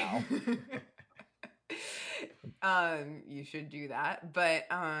now. You should do that. But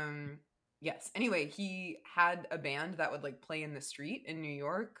yes. Anyway, he had a band that would like play in the street in New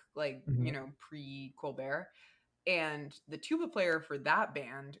York, like, Mhm. Pre Colbert. And the tuba player for that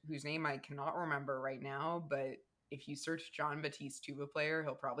band, whose name I cannot remember right now, but if you search John Batiste tuba player,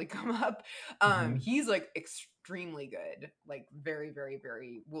 he'll probably come up. Mhm. He's like extremely good, like very, very,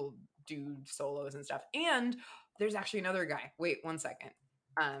 very will do solos and stuff. And there's actually another guy. Wait 1 second.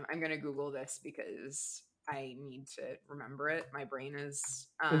 I'm gonna Google this because I need to remember it. My brain is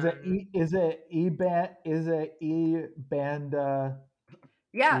Is it E band? Is it E band?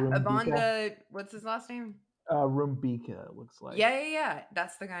 yeah, Rumbika? Abanda. What's his last name? Rumbika, it looks like. Yeah.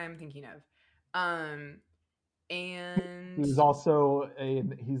 That's the guy I'm thinking of. And He's also in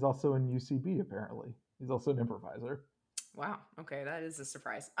UCB apparently. He's also an improviser. wow, okay, that is a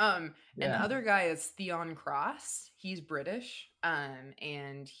surprise. And the Yeah. other guy is Theon Cross. He's British.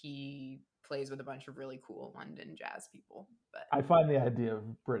 And he plays with a bunch of really cool London jazz people. But I find the idea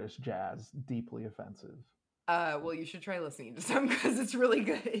of British jazz deeply offensive. well, you should try listening to some because it's really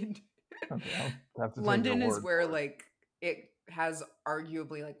good. Okay, I'll have to take London your is word where for it. like it has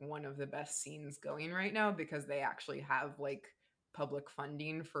arguably like one of the best scenes going right now because they actually have like public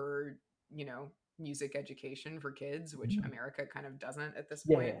funding for music education for kids, which America kind of doesn't at this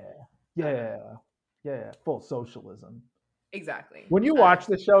point. Yeah, full socialism. Exactly. When you watch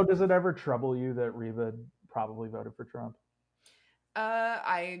the show, does it ever trouble you that Reba probably voted for Trump?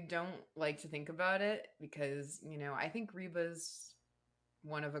 I don't like to think about it because I think Reba's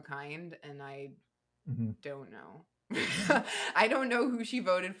one of a kind, and I don't know. I don't know who she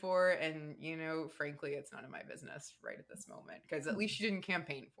voted for, and frankly, it's none of my business right at this moment because at least she didn't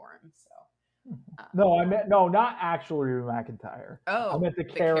campaign for him. So no, I meant not actual Reba McEntire. Oh, I meant the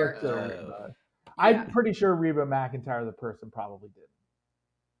character. character. I'm pretty sure Reba McEntire, the person, probably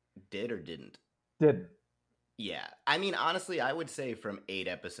Did or didn't? Didn't. Yeah, I mean, honestly, I would say from 8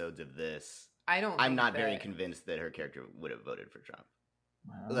 episodes of this, I'm not very convinced that her character would have voted for Trump.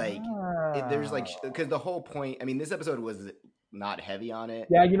 Like, there's like, because the whole point. I mean, this episode was not heavy on it.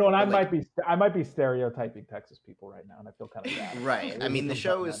 Yeah, and I might be stereotyping Texas people right now, and I feel kind of bad. Right. I mean, the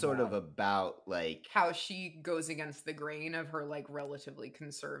show is sort of about like how she goes against the grain of her like relatively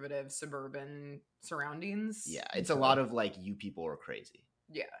conservative suburban surroundings. Yeah, it's a lot of like, you people are crazy.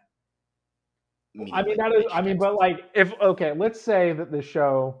 Yeah. I mean, that is. I mean, but like, let's say that the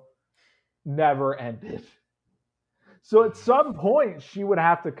show never ended. So at some point, she would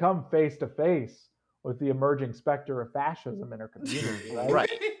have to come face to face with the emerging specter of fascism in her community, right? Right.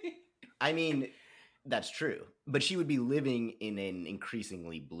 I mean, that's true. But she would be living in an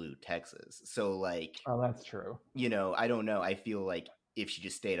increasingly blue Texas. So like, oh, that's true. I don't know. I feel like if she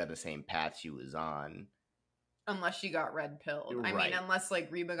just stayed on the same path she was on. Unless she got red pilled. Right. I mean, unless like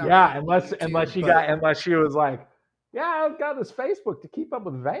Reba got unless she was like, Yeah, I've got this Facebook to keep up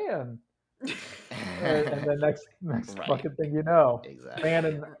with Van. And then next Right. fucking thing you know, Exactly.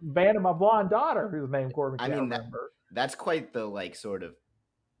 Van and my blonde daughter, whose name Corbin I can't mean, remember. that's quite the like sort of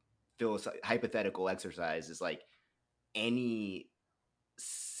hypothetical exercise. Is like any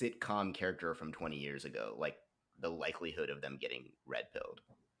sitcom character from 20 years ago, like the likelihood of them getting red pilled.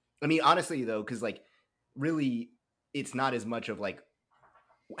 I mean, honestly though, because like really, it's not as much of like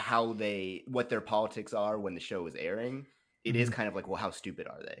what their politics are when the show is airing. It is kind of like, well, how stupid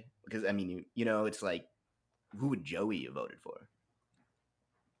are they? Because I mean, you know, it's like, who would Joey have voted for?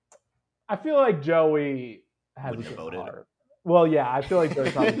 I feel like Joey has Wouldn't a have good voted. heart. Well, yeah, I feel like Joey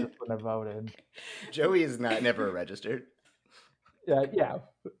probably just wouldn't have voted. Joey is never registered. Yeah,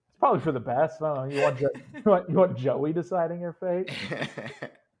 it's probably for the best. I don't know. You want Joey deciding your fate?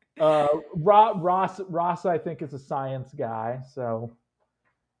 Ross, I think, is a science guy, so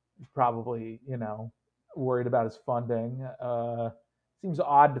he's probably worried about his funding. Seems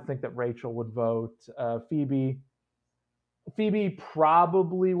odd to think that Rachel would vote. Phoebe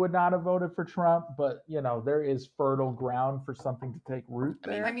probably would not have voted for Trump, but there is fertile ground for something to take root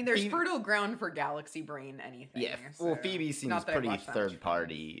there. I mean, there's fertile ground for Galaxy Brain anything. Yeah, well, so Phoebe seems not that I pretty watch that much third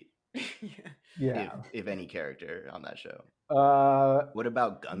party, Yeah. if any character on that show. What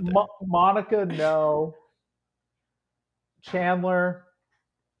about Gunther? Monica, no. Chandler's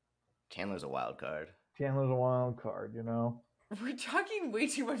a wild card. Chandler's a wild card, We're talking way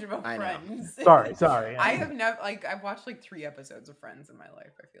too much about I know. Friends. Sorry. I have never I've watched like 3 episodes of Friends in my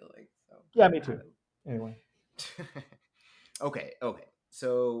life. I feel like so. Yeah, me too. Anyway. Okay.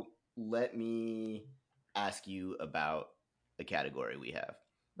 So let me ask you about the category we have,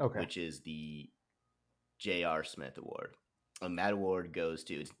 which is the J.R. Smith Award. And that award goes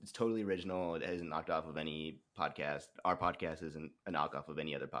to it's totally original. It isn't knocked off of any podcast. Our podcast isn't a knockoff of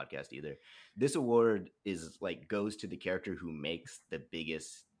any other podcast either. This award is like goes to the character who makes the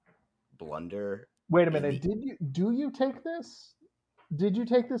biggest blunder. Wait a minute. Do you take this? Did you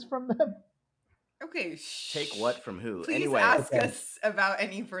take this from them? Okay. Take what from who? Please anyway, ask us about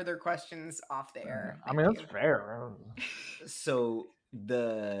any further questions off the air. I mean, that's fair. So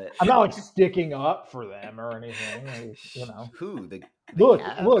I'm not like sticking up for them or anything. Who the look.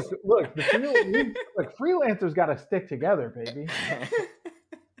 Cavs? Look, freelancers got to stick together, baby.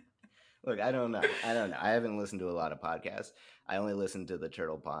 Look, I don't know. I haven't listened to a lot of podcasts. I only listen to the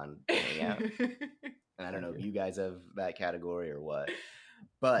Turtle Pond Hangout. And I don't know if you guys have that category or what.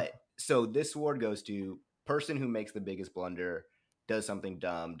 But so this award goes to person who makes the biggest blunder, does something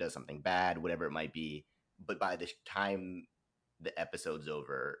dumb, does something bad, whatever it might be. But by the time the episode's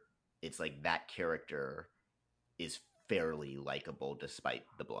over, it's like that character is fairly likable despite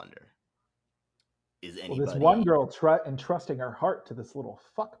the blunder. Is anybody? Well, this one girl entrusting her heart to this little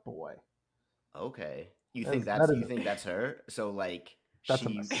fuck boy. Okay, you think that's her? So like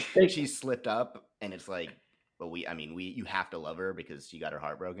she slipped up, and it's like, well, you have to love her because she got her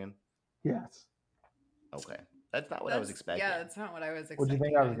heart broken. Yes. Okay, that's not what I was expecting. Yeah, that's not what I was expecting. What do you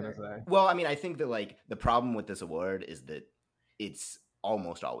think I was gonna say? Well, I mean, I think that like the problem with this award is that it's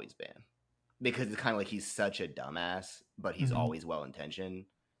almost always banned because it's kind of like he's such a dumbass, but he's always well intentioned.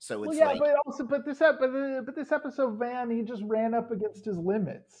 So it's but this episode, Van, he just ran up against his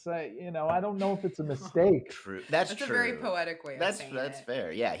limits. I don't know if it's a mistake. True. That's true. A very poetic way of saying that's it.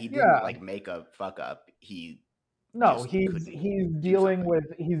 fair. Yeah, he didn't like make a fuck up. He's dealing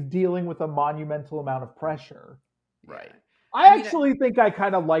with a monumental amount of pressure. Right. I actually think I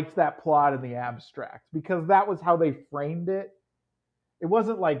kind of liked that plot in the abstract because that was how they framed it. It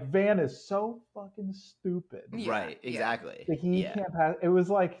wasn't like Van is so fucking stupid. Right, exactly. That he can't pass. It was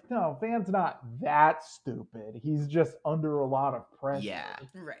like, no, Van's not that stupid. He's just under a lot of pressure. Yeah.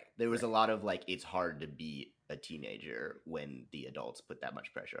 Right. There was a lot of like, it's hard to be a teenager when the adults put that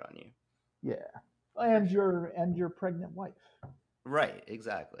much pressure on you. Yeah. And your pregnant wife. Right,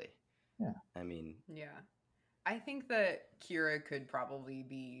 exactly. Yeah. I mean. Yeah. I think that Kira could probably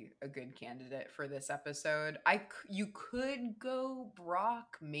be a good candidate for this episode. You could go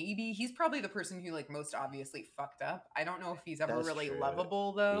Brock, maybe. He's probably the person who like most obviously fucked up. I don't know if he's ever really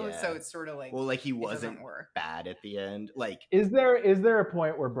lovable though, so it's sort of like he wasn't bad at the end. Like, is there a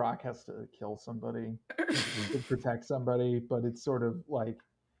point where Brock has to kill somebody to protect somebody, but it's sort of like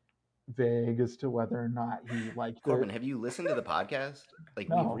vague as to whether or not he liked Corbin, have you listened to the podcast? Like,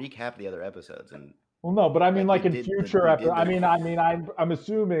 no. We recap the other episodes and. Well, no, but I mean, like in future episodes. I'm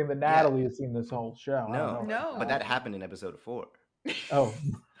assuming that Natalie has seen this whole show. No, but that happened in episode 4. Oh,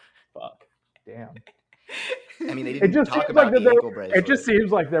 fuck, damn. I mean, they didn't talk about the ankle bracelet. It just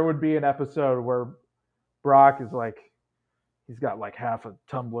seems like there would be an episode where Brock is like, he's got like half a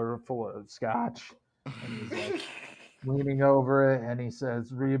tumbler full of scotch, and he's like, leaning over it, and he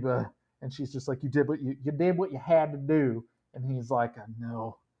says, "Reba," and she's just like, "You did what you did what you had to do," and he's like, "I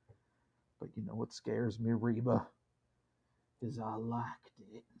know, but you know what scares me, Reba, is I liked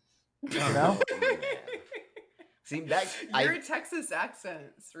it." You know? Oh, man. See, Your Texas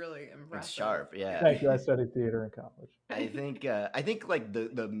accent's really impressive. It's sharp, yeah. Thank you. I studied theater in college. I think like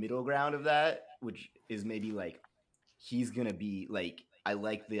the middle ground of that, which is maybe like he's gonna be like, I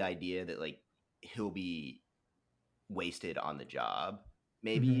like the idea that like he'll be wasted on the job,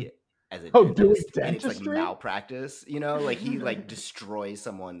 maybe as a doing dentist, and it's like dentistry? malpractice, you know, like he like destroys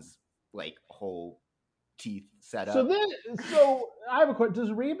someone's like whole teeth setup. So I have a question.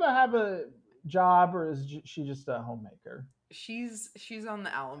 Does Reba have a job, or is she just a homemaker? She's on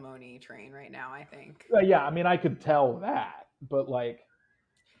the alimony train right now, I think. Yeah, I mean, I could tell that, but like,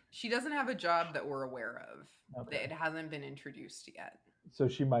 she doesn't have a job that we're aware of. Okay. It hasn't been introduced yet. So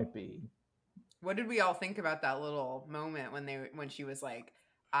she might be. What did we all think about that little moment when she was like,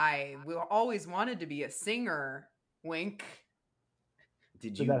 "I always wanted to be a singer." Wink.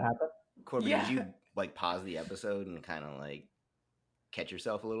 Did that happen? Corbin, did you like pause the episode and kind of like catch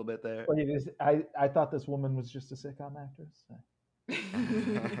yourself a little bit there? I thought this woman was just a sitcom actress.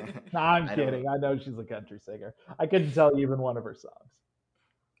 No, I'm kidding. I know she's a country singer. I couldn't tell you even one of her songs.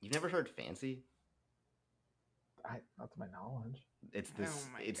 You've never heard Fancy? Not to my knowledge. It's God.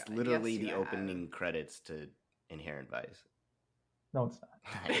 Literally the opening credits to Inherent Vice. No, it's not.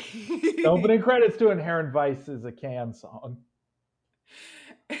 The opening credits to Inherent Vice is a Can song.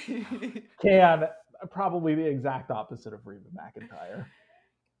 Can, probably the exact opposite of Reba McEntire.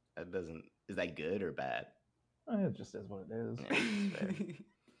 Is that good or bad? It just is what it is. Yeah,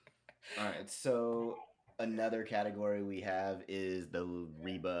 all right, so another category we have is the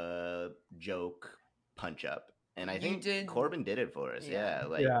Reba joke punch up. And I think Corbin did it for us. Yeah.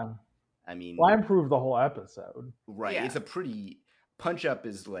 I mean, well, I improved the whole episode. Right. Yeah. It's a pretty punch up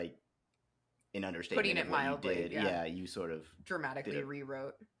is like an understatement. Putting it mildly. You did. Yeah, you sort of dramatically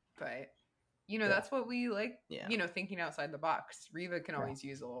rewrote. But that's what we like. Yeah. Thinking outside the box. Reba can always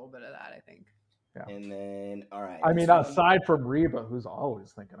use a little bit of that, I think. Yeah. And then, all right. I mean, aside from Reba, who's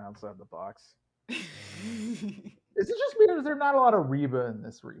always thinking outside the box. Is it just me, or is there not a lot of Reba in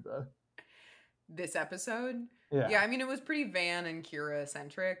this Reba? This episode? Yeah. I mean, it was pretty Van and Kira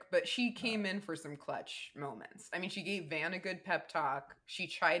centric, but she came in for some clutch moments. I mean, she gave Van a good pep talk, she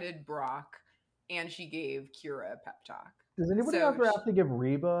chided Brock, and she gave Kira a pep talk. Does anybody ever have to give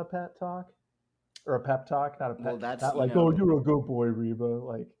Reba a pep talk? Or a pep talk? Not a pep talk. That's not like, oh, you're a good boy, Reba.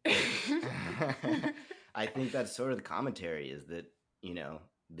 Like, I think that's sort of the commentary is that,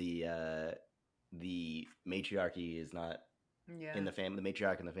 the matriarchy is not in the family. The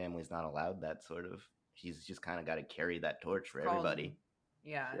matriarch in the family is not allowed that sort of. She's just kind of got to carry that torch for everybody.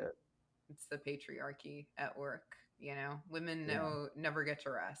 Yeah. It's the patriarchy at work. Women never get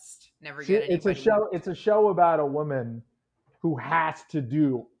to rest. Never get anybody. It's a show about a woman who has to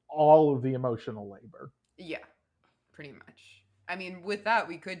do all of the emotional labor. Yeah, pretty much. I mean, with that,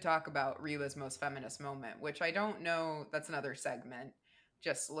 we could talk about Reba's most feminist moment, which I don't know. That's another segment.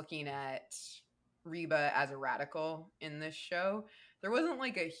 Just looking at Reba as a radical in this show, there wasn't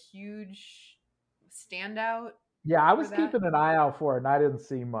like a huge standout. Yeah, I was keeping an eye out for it, and I didn't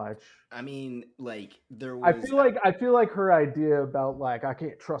see much. I mean, like there was. I feel like her idea about like I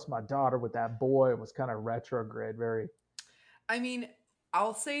can't trust my daughter with that boy was kind of retrograde. Very. I mean,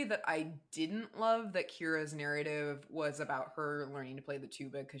 I'll say that I didn't love that Kira's narrative was about her learning to play the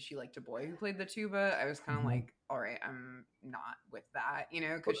tuba because she liked a boy who played the tuba. I was kind of like, all right, I'm not with that,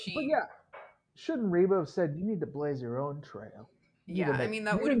 because she. But yeah, shouldn't Reba have said you need to blaze your own trail? I mean,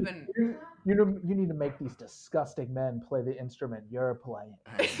 that would have been. You need to make these disgusting men play the instrument you're playing.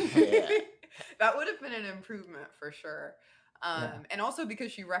 That would have been an improvement for sure. And also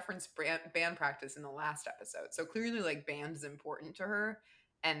because she referenced band practice in the last episode. So clearly like band is important to her,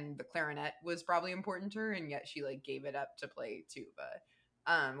 and the clarinet was probably important to her, and yet she like gave it up to play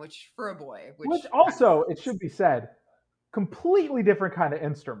tuba. Which for a boy, which also it should be said, completely different kind of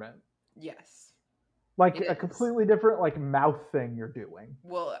instrument. Yes. Like a completely different like mouth thing you're doing.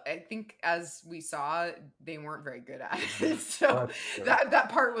 Well, I think as we saw, they weren't very good at it. So that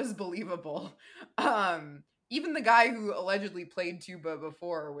part was believable. Even the guy who allegedly played tuba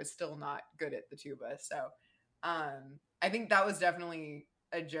before was still not good at the tuba. So I think that was definitely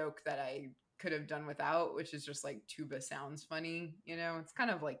a joke that I could have done without, which is just like tuba sounds funny, it's kind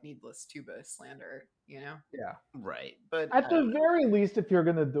of like needless tuba slander, Yeah. Right. But at the very least, if you're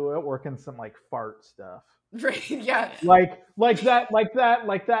gonna do it, work in some like fart stuff. Right. Yeah. Like that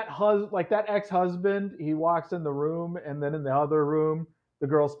ex-husband, he walks in the room and then in the other room, the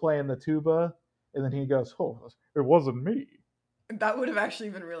girl's playing the tuba. And then he goes, "Oh, it wasn't me." That would have actually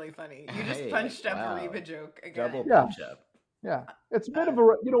been really funny. You just Hey, punched up wow. a Reba joke again. Double Yeah. punch up. Yeah, it's a bit of a.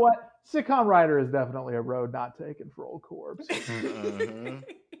 You know what? Sitcom writer is definitely a road not taken for old Corbs.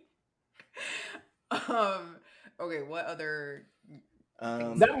 Okay, what other?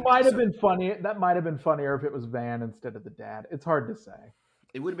 That might have been funny. That might have been funnier if it was Van instead of the dad. It's hard to say.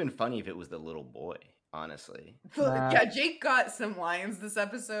 It would have been funny if it was the little boy, honestly. Yeah, Jake got some lines this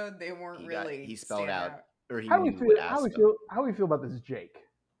episode. They weren't really. He spelled out, or he how knew we feel, what how we feel about this Jake?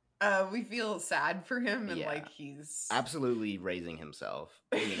 We feel sad for him, and like he's absolutely raising himself.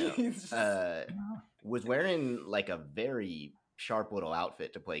 You know, was wearing like a very sharp little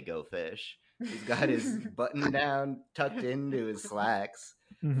outfit to play Go Fish. He's got his button down tucked into his slacks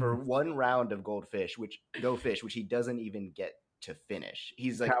for one round of Go Fish, which he doesn't even get to finish.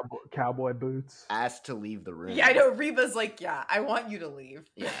 He's like cowboy boots, asked to leave the room. Yeah, I know. Reba's like, yeah, I want you to leave.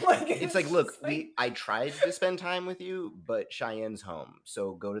 Yeah, it's like, look, I tried to spend time with you, but Cheyenne's home,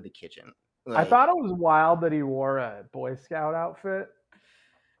 so go to the kitchen. I thought it was wild that he wore a Boy Scout outfit.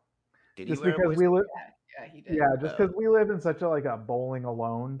 Did just he wear because we live? Yeah, he did. Yeah, just because we live in such a bowling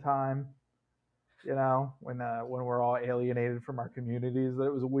alone time. You know, when we're all alienated from our communities, that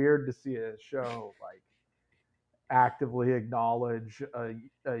it was weird to see a show actively acknowledge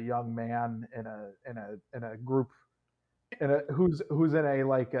a young man in a group who's in a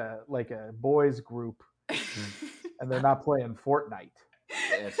a boys group and they're not playing Fortnite.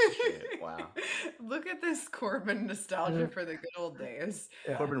 That's true. Wow. Look at this Corbin nostalgia for the good old days.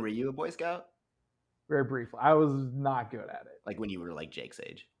 Yeah. Corbin, were you a Boy Scout? Very briefly. I was not good at it. Like when you were like Jake's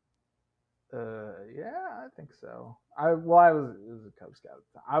age. Yeah, I think so. I was a Cub Scout.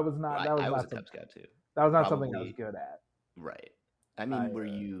 I was not. Well, I was a Cub Scout too. That was not something I was good at. Right. I mean,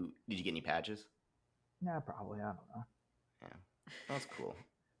 did you get any patches? Yeah, probably. I don't know. Yeah, that's cool.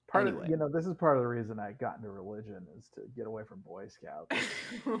 Anyway. This is part of the reason I got into religion is to get away from Boy Scouts.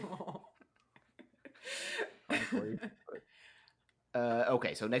 Frankly,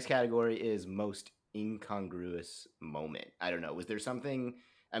 okay, so next category is most incongruous moment. I don't know. Was there something?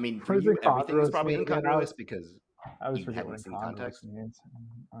 I mean, for you, everything was probably incongruous because I was forgetting what incongruous means.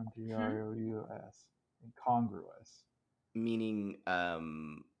 Incongruous. Incongruous. Meaning,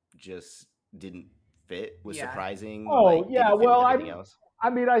 just didn't fit. Was surprising. Oh, yeah. Well, I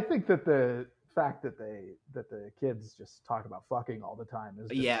mean, I think that the fact that the kids just talk about fucking all the time is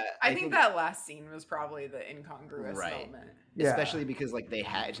just, I think that last scene was probably the incongruous moment. Yeah. Especially because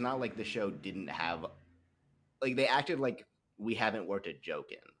it's not like the show didn't have they acted like we haven't worked a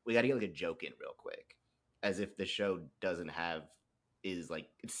joke in. We got to get a joke in real quick, as if the show is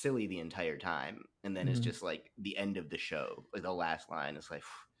it's silly the entire time, and then it's just the end of the show, the last line is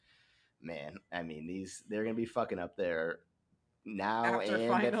man, I mean they're gonna be fucking up there now after and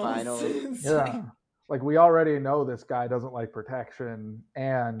finals. at finals. Yeah, we already know this guy doesn't like protection,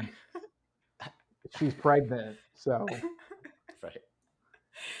 and she's pregnant, so right.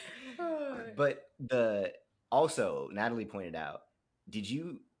 But also, Natalie pointed out,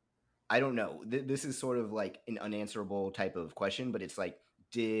 I don't know, this is sort of an unanswerable type of question, but it's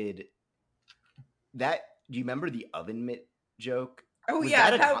do you remember the oven mitt joke? Oh,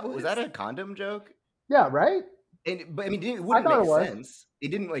 was that a condom joke? Yeah, right? But I mean, it wouldn't make sense. It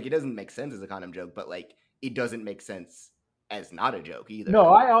didn't it doesn't make sense as a condom joke, but it doesn't make sense as not a joke either. No,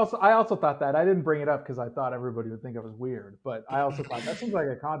 I also thought that. I didn't bring it up because I thought everybody would think it was weird, but I also thought that seems like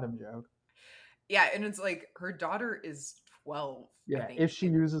a condom joke. Yeah, and it's her daughter is 12. Yeah, if she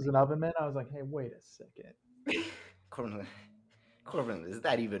uses an oven mitt, I was like, hey, wait a second. Corbin, does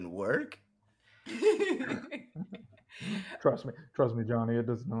that even work? Trust me, Johnny, it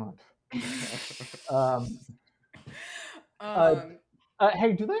does not.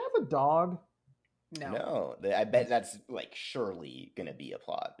 Hey, do they have a dog? No. I bet that's surely gonna be a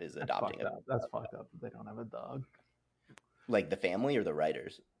plot. Is adopting That's fucked up that they don't have a dog. The family or the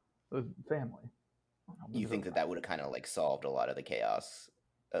writers? The family. You think that would have kind of solved a lot of the chaos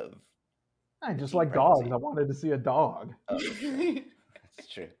of? I just like dogs. I wanted to see a dog. Oh, that's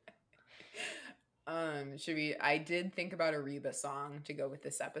true. Should we? I did think about a Reba song to go with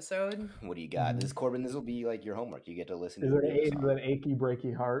this episode. What do you got? This Corbin, this will be your homework. You get to listen. Is it an achy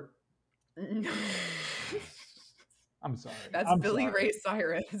breaky heart? I'm sorry. That's Billy Ray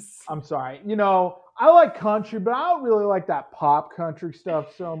Cyrus. I'm sorry. I like country, but I don't really like that pop country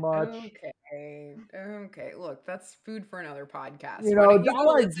stuff so much. Okay. Look, that's food for another podcast. You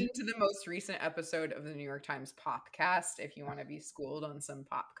listen to the most recent episode of the New York Times Popcast if you want to be schooled on some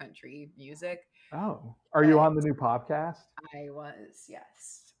pop country music. Oh, are you on the new Popcast? I was,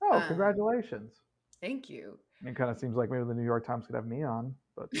 yes. Oh, congratulations. Thank you. It kind of seems like maybe the New York Times could have me on.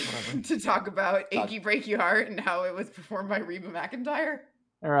 but whatever. To talk about Achy Breaky Heart and how it was performed by Reba McEntire.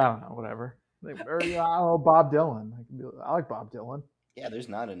 Or I don't know, whatever. Or I don't know, Bob Dylan. I like Bob Dylan. Yeah, there's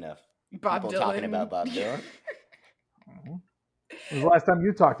not enough Bob people Dylan. talking about Bob Dylan. When was the last time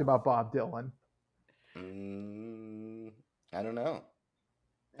you talked about Bob Dylan? I don't know.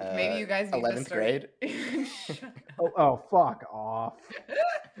 Maybe you guys need 11th to start... grade. Oh, fuck off.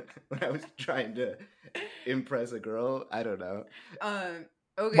 When I was trying to impress a girl, I don't know.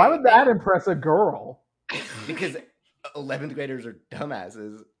 Okay. Why would that impress a girl? Because 11th graders are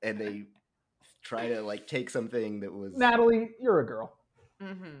dumbasses and they try to like take something that was... Natalie, you're a girl.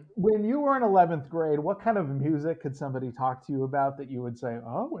 Mm-hmm. When you were in 11th grade, what kind of music could somebody talk to you about that you would say,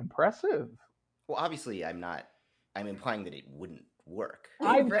 oh, impressive? Well, obviously, I'm implying that it wouldn't work.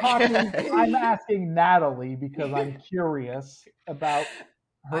 I'm asking Natalie because I'm curious about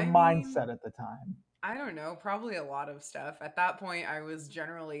her mindset at the time. I don't know, probably a lot of stuff. At that point, I was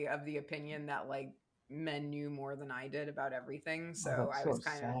generally of the opinion that like men knew more than I did about everything. So I was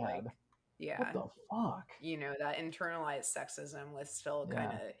kind of like, yeah. What the fuck? You know, that internalized sexism was still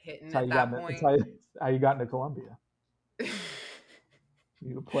kind of hitting at that point. That's how you got into Columbia.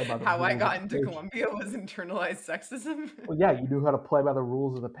 You play by the how I rules got of into Columbia was internalized sexism. Well, yeah, you knew how to play by the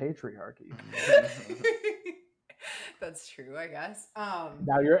rules of the patriarchy. That's true, I guess.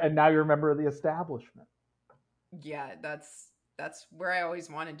 Now you're a member of the establishment. Yeah, that's where I always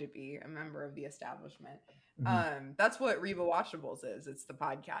wanted to be, a member of the establishment. Mm-hmm. That's what Rebawatchables is. It's the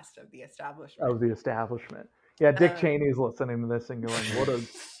podcast of the establishment. Of the establishment. Yeah, Dick Cheney's listening to this and going, "What a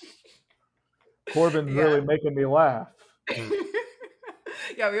Corbin's really making me laugh."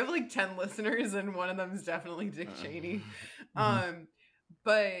 Yeah, we have like 10 listeners, and one of them is definitely Dick Cheney.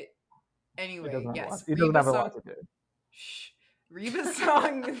 But anyway, yes, he doesn't have a lot to do. Reba's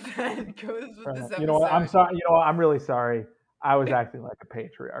song that goes with this episode. You know what? I'm sorry. You know what? I'm really sorry. I was acting like a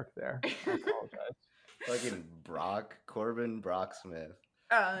patriarch there. I apologize. Fucking Corbin Smith.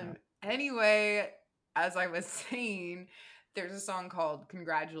 Anyway, as I was saying, there's a song called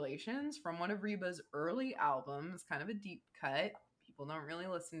Congratulations from one of Reba's early albums, kind of a deep cut. People don't really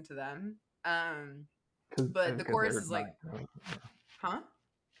listen to them. But the chorus is like, huh?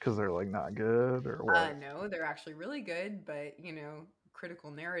 Because they're like not good or what? No, they're actually really good, but you know, critical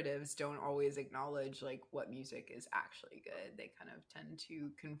narratives don't always acknowledge like what music is actually good. They kind of tend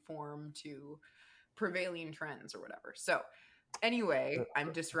to conform to prevailing trends or whatever. So anyway,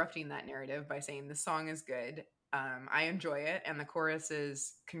 I'm disrupting that narrative by saying the song is good. I enjoy it, and the chorus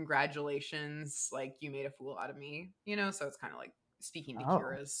is congratulations, like you made a fool out of me, you know, so it's kind of like speaking to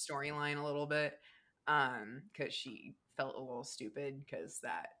Kira's storyline a little bit, because she felt a little stupid because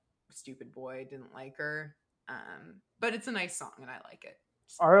that stupid boy didn't like her, but it's a nice song and I like it.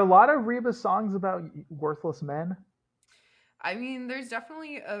 So. Are a lot of Reba songs about worthless men? I mean, there's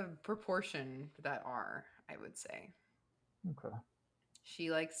definitely a proportion that are, I would say. Okay. She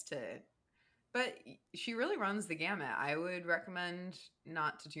likes to, but she really runs the gamut. I would recommend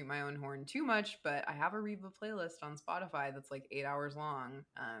not to toot my own horn too much, but I have a Reba playlist on Spotify that's like 8 hours long.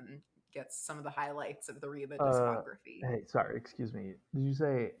 Gets some of the highlights of the Reba discography. Hey, sorry, excuse me. Did you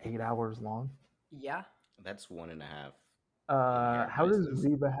say 8 hours long? Yeah. That's 1.5. How does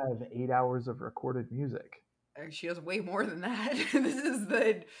Reba have 8 hours of recorded music? She has way more than that. This is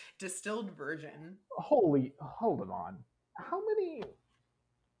the distilled version. Hold on. How many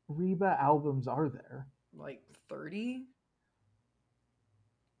Reba albums are there? Like 30?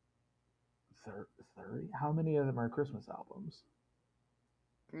 30? How many of them are Christmas albums?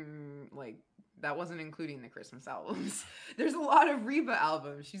 Like, that wasn't including the Christmas albums. There's a lot of Reba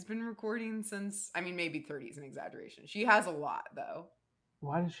albums. She's been recording since, I mean, maybe 30 is an exaggeration. She has a lot, though.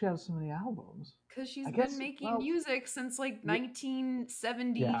 Why does she have so many albums? Because she's been making music since, like,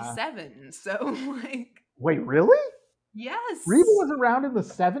 1977. Yeah. So, like... Wait, really? Yes. Reba was around in the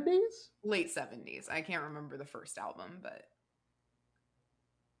 70s? Late 70s. I can't remember the first album, but...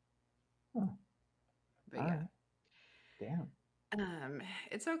 Huh. But yeah. Right. Damn.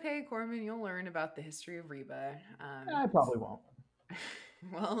 It's okay, Corbin. You'll learn about the history of Reba. I probably won't.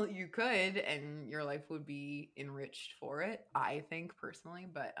 Well, you could, and your life would be enriched for it, I think, personally.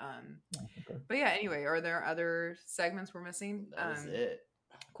 But but yeah, anyway, are there other segments we're missing? That was it.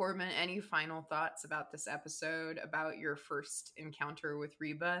 Corbin, any final thoughts about this episode, about your first encounter with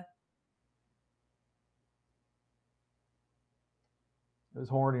Reba? It was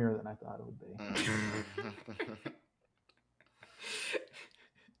hornier than I thought it would be.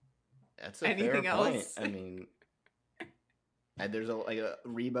 That's a Anything fair else? point. I mean, there's a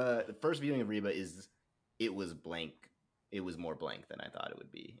Reba. The first viewing of Reba it was blank. It was more blank than I thought it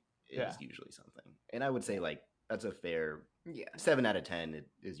would be. It was usually something, and I would say like that's a fair Yeah. 7 out of 10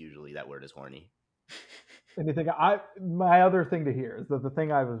 is usually that word is horny. Anything my other thing to hear is that the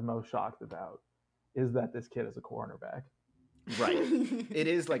thing I was most shocked about is that this kid is a cornerback. Right. It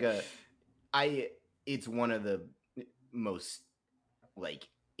is like it's one of the most like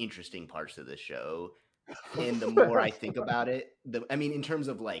interesting parts of the show. And the more I think about it, in terms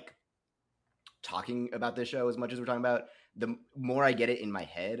of like talking about this show as much as we're talking about, the more I get it in my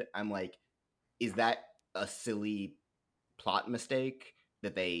head, I'm like, is that a silly plot mistake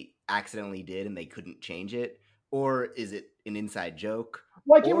that they accidentally did and they couldn't change it? Or is it an inside joke?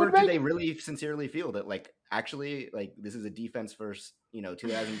 Like, or do they really sincerely feel that like actually like this is a defense first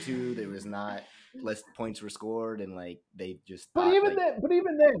 2002, there was not less points were scored and like they just But thought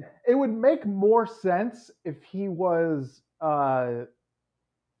even then, it would make more sense if he was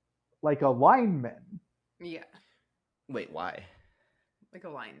like a lineman. Yeah. Wait, why? Like a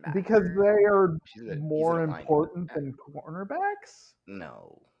linebacker. Because they are He's more a important than cornerbacks?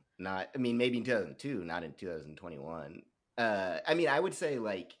 No, not. I mean, maybe in 2002, not in 2021. I would say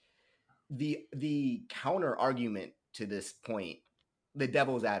like the counter argument to this point, the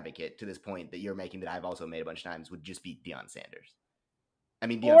devil's advocate to this point that you're making that I've also made a bunch of times would just be Deion Sanders. I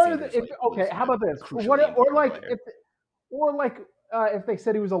mean, Deion Sanders. How about this? If they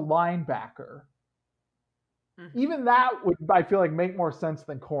said he was a linebacker, even that would, I feel like, make more sense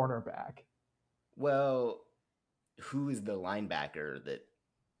than cornerback. Well, who is the linebacker that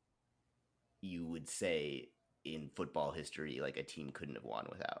you would say in football history like a team couldn't have won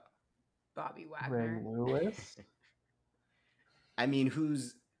without? Bobby Wagner. Ray Lewis. I mean,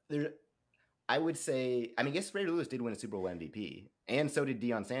 who's there? I would say, I guess Ray Lewis did win a Super Bowl MVP, and so did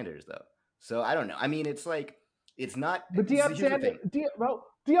Deion Sanders, though. So I don't know. I mean, it's like it's not. But Deion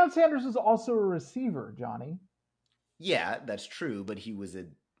Sanders is also a receiver, Johnny. Yeah, that's true, but he was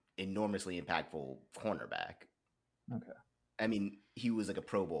an enormously impactful cornerback. Okay. I mean, he was like a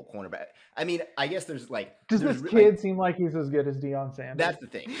Pro Bowl cornerback. I mean, I guess there's like... Does this kid seem like he's as good as Deion Sanders? That's the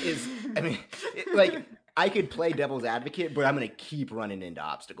thing. I could play devil's advocate, but I'm going to keep running into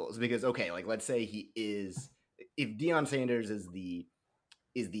obstacles. Because, okay, like, let's say he is... If Deion Sanders is the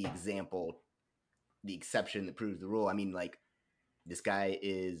example, the exception that proves the rule, I mean, like, this guy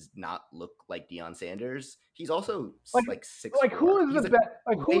is not look like Deion Sanders. He's also like 6'4". Like, who is the best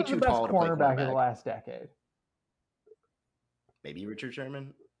cornerback of the last decade? Maybe Richard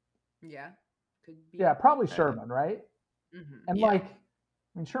Sherman. Yeah, could be. Yeah, probably Sherman, right? Mm-hmm.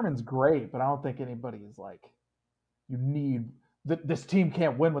 And Sherman's great, but I don't think anybody is like, you need this team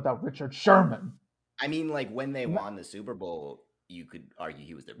can't win without Richard Sherman. I mean, like when they won the Super Bowl, you could argue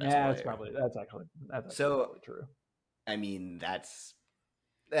he was their best player. That's actually probably true. I mean,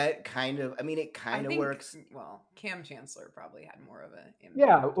 that kind of. I mean, it kind of works. Well, Cam Chancellor probably had more of an impact.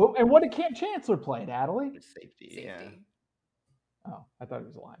 Yeah, and what did Cam Chancellor play, Natalie? Safety. Yeah. Oh, I thought he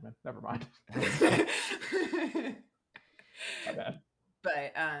was a lineman. Never mind. My bad.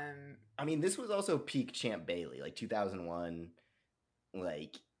 But I mean, this was also peak Champ Bailey, like 2001.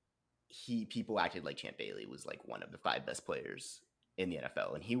 Like people acted like Champ Bailey was like one of the 5 best players in the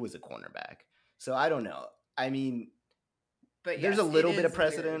NFL, and he was a cornerback. So I don't know. I mean, but there's a little bit of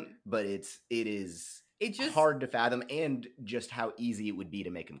precedent, but it is just hard to fathom, and just how easy it would be to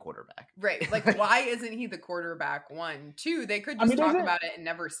make him quarterback. Right. Like, why isn't he the quarterback? 1, 2, they could just talk about it and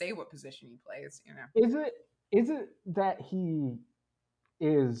never say what position he plays, you know. Is it that he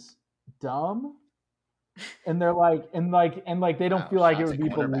is dumb? And they're like, and they don't feel like it would be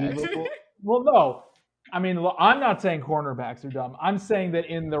believable. Well, no. I mean, I'm not saying cornerbacks are dumb. I'm saying that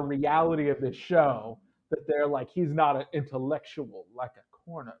in the reality of this show, that they're like, he's not an intellectual like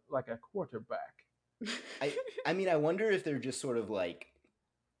a quarterback. I mean, I wonder if they're just sort of like,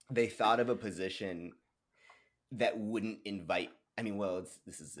 they thought of a position that wouldn't invite. I mean, well,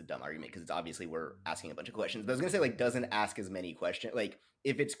 this is a dumb argument because it's obviously we're asking a bunch of questions. But I was gonna say, like, doesn't ask as many questions. Like,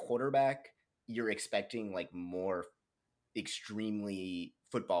 if it's quarterback, you're expecting like more extremely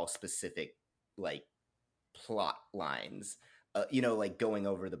football specific like plot lines. Like going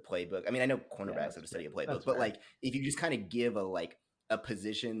over the playbook. I mean, I know cornerbacks have to study a playbook, but like if you just kind of give a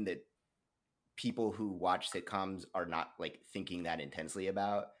position that people who watch sitcoms are not like thinking that intensely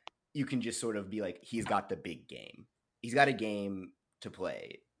about, you can just sort of be like, he's got the big game. He's got a game to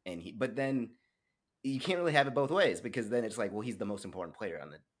play, but then you can't really have it both ways, because then it's like, well, he's the most important player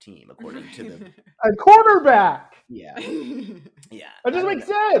on the team according to the a quarterback. Yeah. It just makes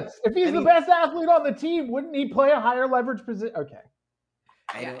sense. If he's the best athlete on the team, wouldn't he play a higher leverage position? Okay.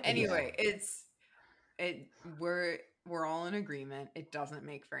 Yeah. Anyway, we're all in agreement. It doesn't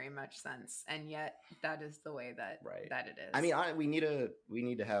make very much sense, and yet that is the way that it is. I mean, we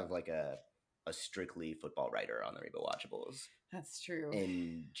need to have like a a strictly football writer on the Rebawatchables. That's true.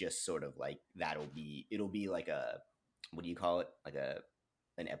 And just sort of like it'll be like a, what do you call it? Like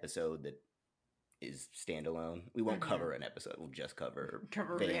an episode that is standalone. We won't cover an episode. We'll just cover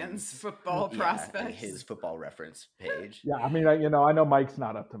Van's football prospects. and his football reference page. Yeah, I mean, I know Mike's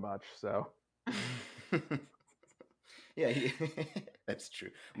not up to much, so. Yeah, that's true.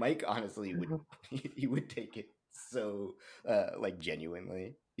 Mike honestly would take it so like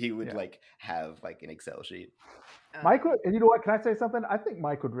genuinely. He would like have like an Excel sheet. Mike would, and you know what? Can I say something? I think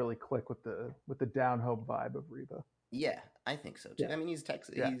Mike would really click with the down home vibe of Reba. Yeah, I think so too. Yeah. I mean, he's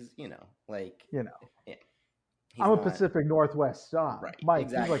Texas. Yeah. He's Yeah. I'm a Pacific Northwest son. Right. Mike,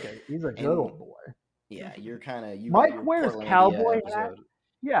 exactly. he's a good old boy. Yeah, you're kind of Mike wears cowboy hats.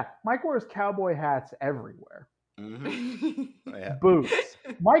 Yeah, Mike wears cowboy hats everywhere. Mm-hmm. Yeah. Boots.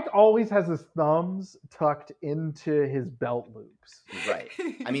 Mike always has his thumbs tucked into his belt loops. Right.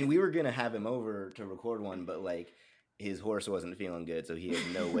 I mean, we were gonna have him over to record one, but like his horse wasn't feeling good, so he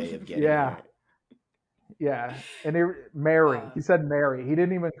had no way of getting there. Yeah, and Mary. He said Mary. He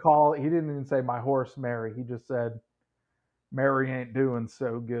didn't even say my horse Mary. He just said Mary ain't doing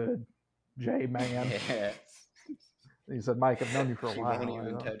so good, J man. Yeah. He said, Mike, I've known you for a while. She won't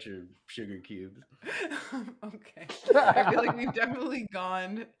even touch her sugar cubes. Okay. I feel like we've definitely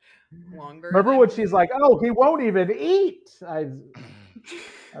gone longer. Remember when she's like, oh, he won't even eat? I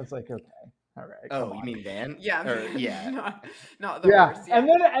was like, okay. All right. Oh, you mean Van? Yeah. Yeah. Not the horse. Yeah. And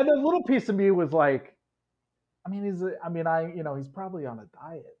then a little piece of me was like, he's probably on a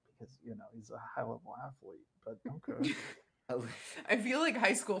diet because, he's a high level athlete, but okay. I feel like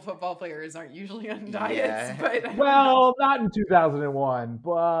high school football players aren't usually on diets, but well, not in 2001,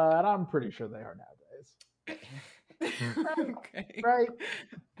 but I'm pretty sure they are nowadays. Okay. Right?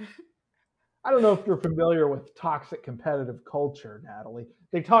 I don't know if you're familiar with toxic competitive culture, Natalie.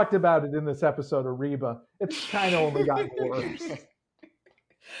 They talked about it in this episode of Reba. It's kind of only gotten worse.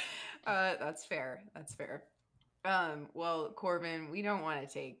 That's fair. Well, Corbin, we don't want to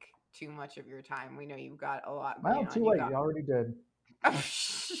take too much of your time. We know you've got a lot going on. Too late. You already did.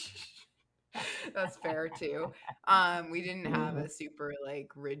 That's fair too. We didn't have a super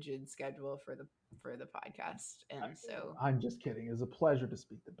rigid schedule for the podcast, and so I'm just kidding. It was a pleasure to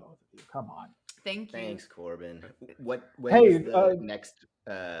speak to both of you. Come on. Thank you. Thanks, Corbin. When is the next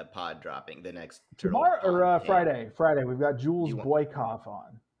pod dropping? The next tomorrow or Friday? Friday. We've got Jules Boykoff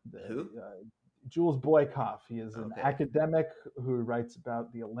on. Who? Jules Boykoff. He is an academic who writes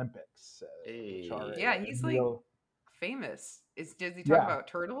about the Olympics. Yeah, he's famous. Does he talk about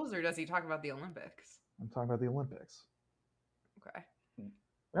turtles or does he talk about the Olympics? I'm talking about the Olympics. Okay. We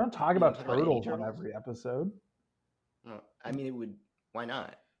don't talk about turtles on every episode. Well, I mean, it would. Why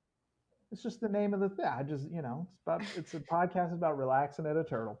not? It's just the name of the thing. It's a podcast about relaxing at a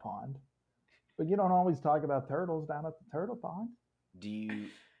turtle pond. But you don't always talk about turtles down at the turtle pond. Do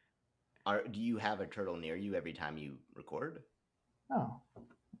you have a turtle near you every time you record? No.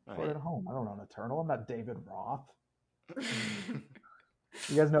 I record at home. I don't own a turtle. I'm not David Roth.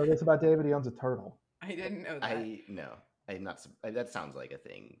 You guys know this about David? He owns a turtle. I didn't know that. I'm not. That sounds like a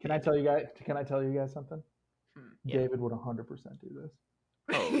thing. Can I tell you guys something? Yeah. David would 100% do this.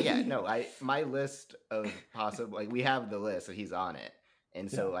 Oh yeah, no. My list of possible, we have the list, so he's on it, and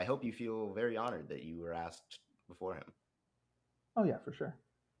so I hope you feel very honored that you were asked before him. Oh yeah, for sure.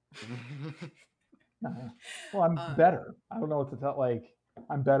 Well, I'm better. I don't know what to tell.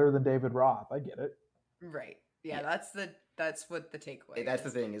 I'm better than David Roth. I get it. Right. Yeah. That's what the takeaway. That's the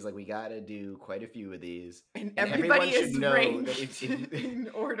thing is we got to do quite a few of these, and everybody is ranked in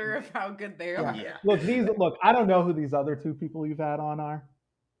order of how good they are. Yeah. Look. I don't know who these other two people you've had on are.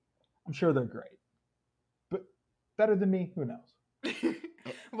 I'm sure they're great, but better than me, who knows?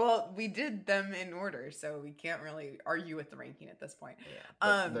 Well, we did them in order, so we can't really argue with the ranking at this point.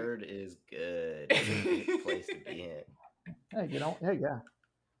 Yeah, third is good. It's a good place to be in. Hey, yeah.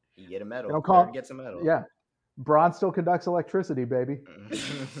 You get a medal. Third gets a medal. Yeah. Bronze still conducts electricity, baby.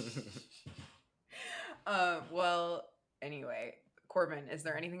 Well, anyway, Corbin, is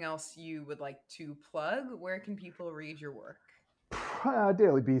there anything else you would like to plug? Where can people read your work?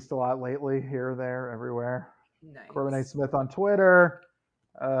 Daily Beast a lot lately, here, there, everywhere. Nice. Corbin A. Smith on Twitter.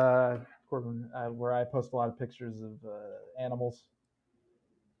 Corbin, where I post a lot of pictures of animals.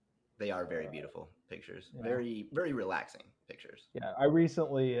 They are very beautiful pictures. Very, very relaxing pictures. Yeah, I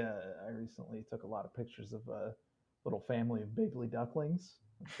recently took a lot of pictures of a little family of Bigley ducklings.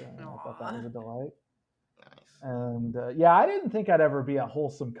 Which, I thought that was a delight. Nice. And I didn't think I'd ever be a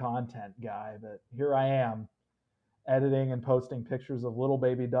wholesome content guy, but here I am, editing and posting pictures of little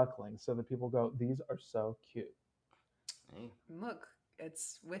baby ducklings so that people go, "These are so cute." Look,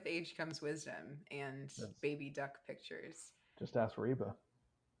 It's with age comes wisdom and Yes. baby duck pictures. Just ask Reba.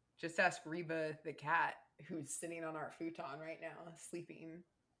 Just ask Reba the cat, who's sitting on our futon right now, sleeping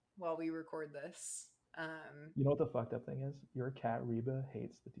while we record this. You know what the fucked up thing is? Your cat Reba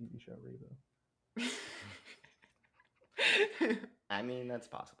hates the TV show Reba. I mean, that's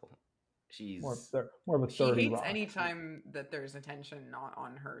possible. She's More of a 30 She hates Rock. any time that there's attention not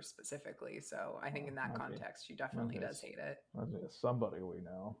on her specifically. So I think in that context, she definitely does hate it. Somebody we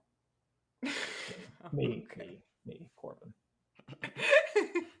know. Me, Corbin.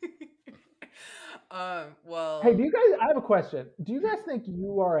 Well, Hey, do you guys? I have a question. Do you guys think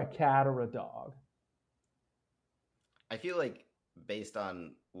you are a cat or a dog? I feel like based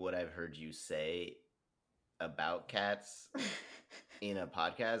on what I've heard you say about cats in a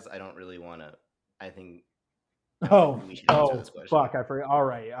podcast, I don't really want to. I think we should answer this question. Fuck! I forgot. All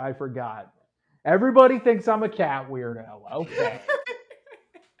right, I forgot. Everybody thinks I'm a cat weirdo. Okay.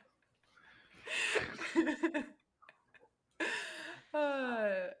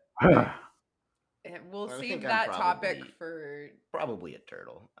 We'll I save think I'm that topic for probably a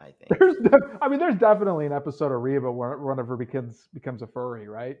turtle. I think there's definitely an episode of Reba where one of her becomes a furry,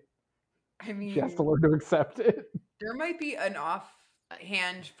 right? I mean, She has to learn to accept it. There might be an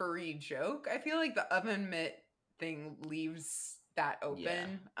offhand furry joke. I feel like the oven mitt thing leaves that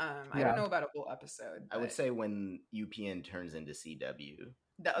open. Yeah. I don't know about a whole episode. I would say when UPN turns into CW,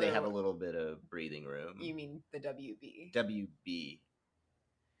 the they have a little bit of breathing room. You mean the WB? WB.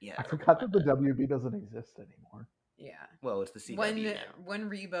 Yeah. I forgot that the WB doesn't exist anymore. Yeah. Well, it's the CW now. When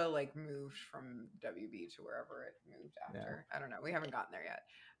Reba like moved from WB to wherever it moved after. Yeah. I don't know. We haven't gotten there yet.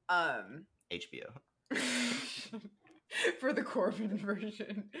 HBO. For the Corbin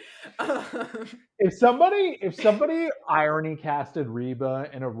version. If somebody irony casted Reba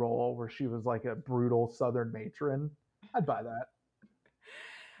in a role where she was like a brutal Southern matron, I'd buy that.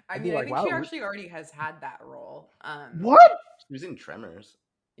 I think she actually already has had that role. What? She was in Tremors.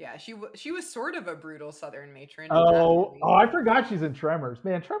 Yeah, she was sort of a brutal Southern matron. I forgot she's in Tremors.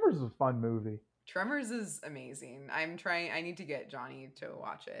 Man, Tremors is a fun movie. Tremors is amazing. I need to get Johnny to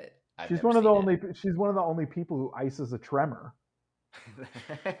watch it. She's one of the only people who ices a tremor.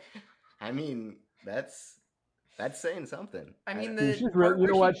 I mean, that's saying something. I mean, she's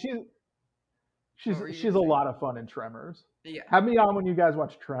a lot of fun in Tremors. Yeah. Have me on when you guys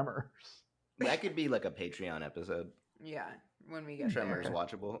watch Tremors. That could be like a Patreon episode. Yeah, when we get Tremors there.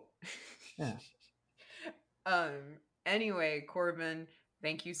 watchable. Yeah. Anyway, Corbin,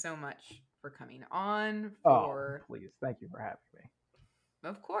 thank you so much for coming on. Please, thank you for having me.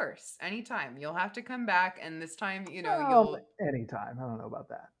 Of course, anytime. You'll have to come back, and this time, you'll anytime. I don't know about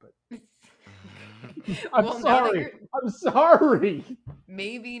that, but I'm sorry. I'm sorry.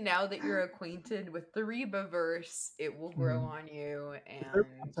 Maybe now that you're acquainted with the Rebaverse, it will grow on you. And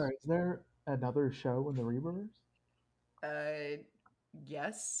is there another show in the Rebaverse?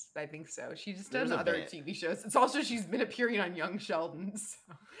 Yes, I think so. She just does other TV shows. It's also she's been appearing on Young Sheldon. So.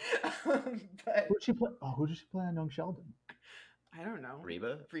 But who did she play on Young Sheldon? I don't know.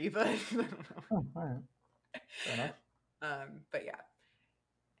 Reba. I don't know. Oh, all right. Fair enough. But yeah.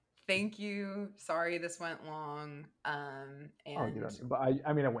 Thank you. Sorry this went long. But I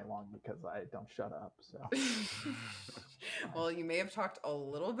mean, it went long because I don't shut up. So. Well, you may have talked a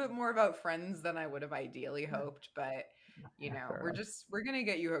little bit more about Friends than I would have ideally hoped, but we're gonna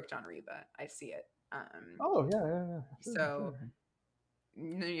get you hooked on Reba. I see it. Yeah. Sure.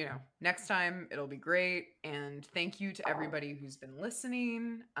 Next time it'll be great. And thank you to everybody who's been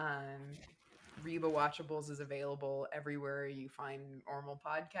listening. Rebawatchables is available everywhere you find normal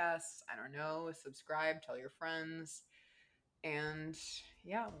podcasts. I don't know. Subscribe, tell your friends. And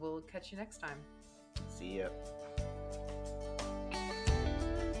yeah, we'll catch you next time. See ya.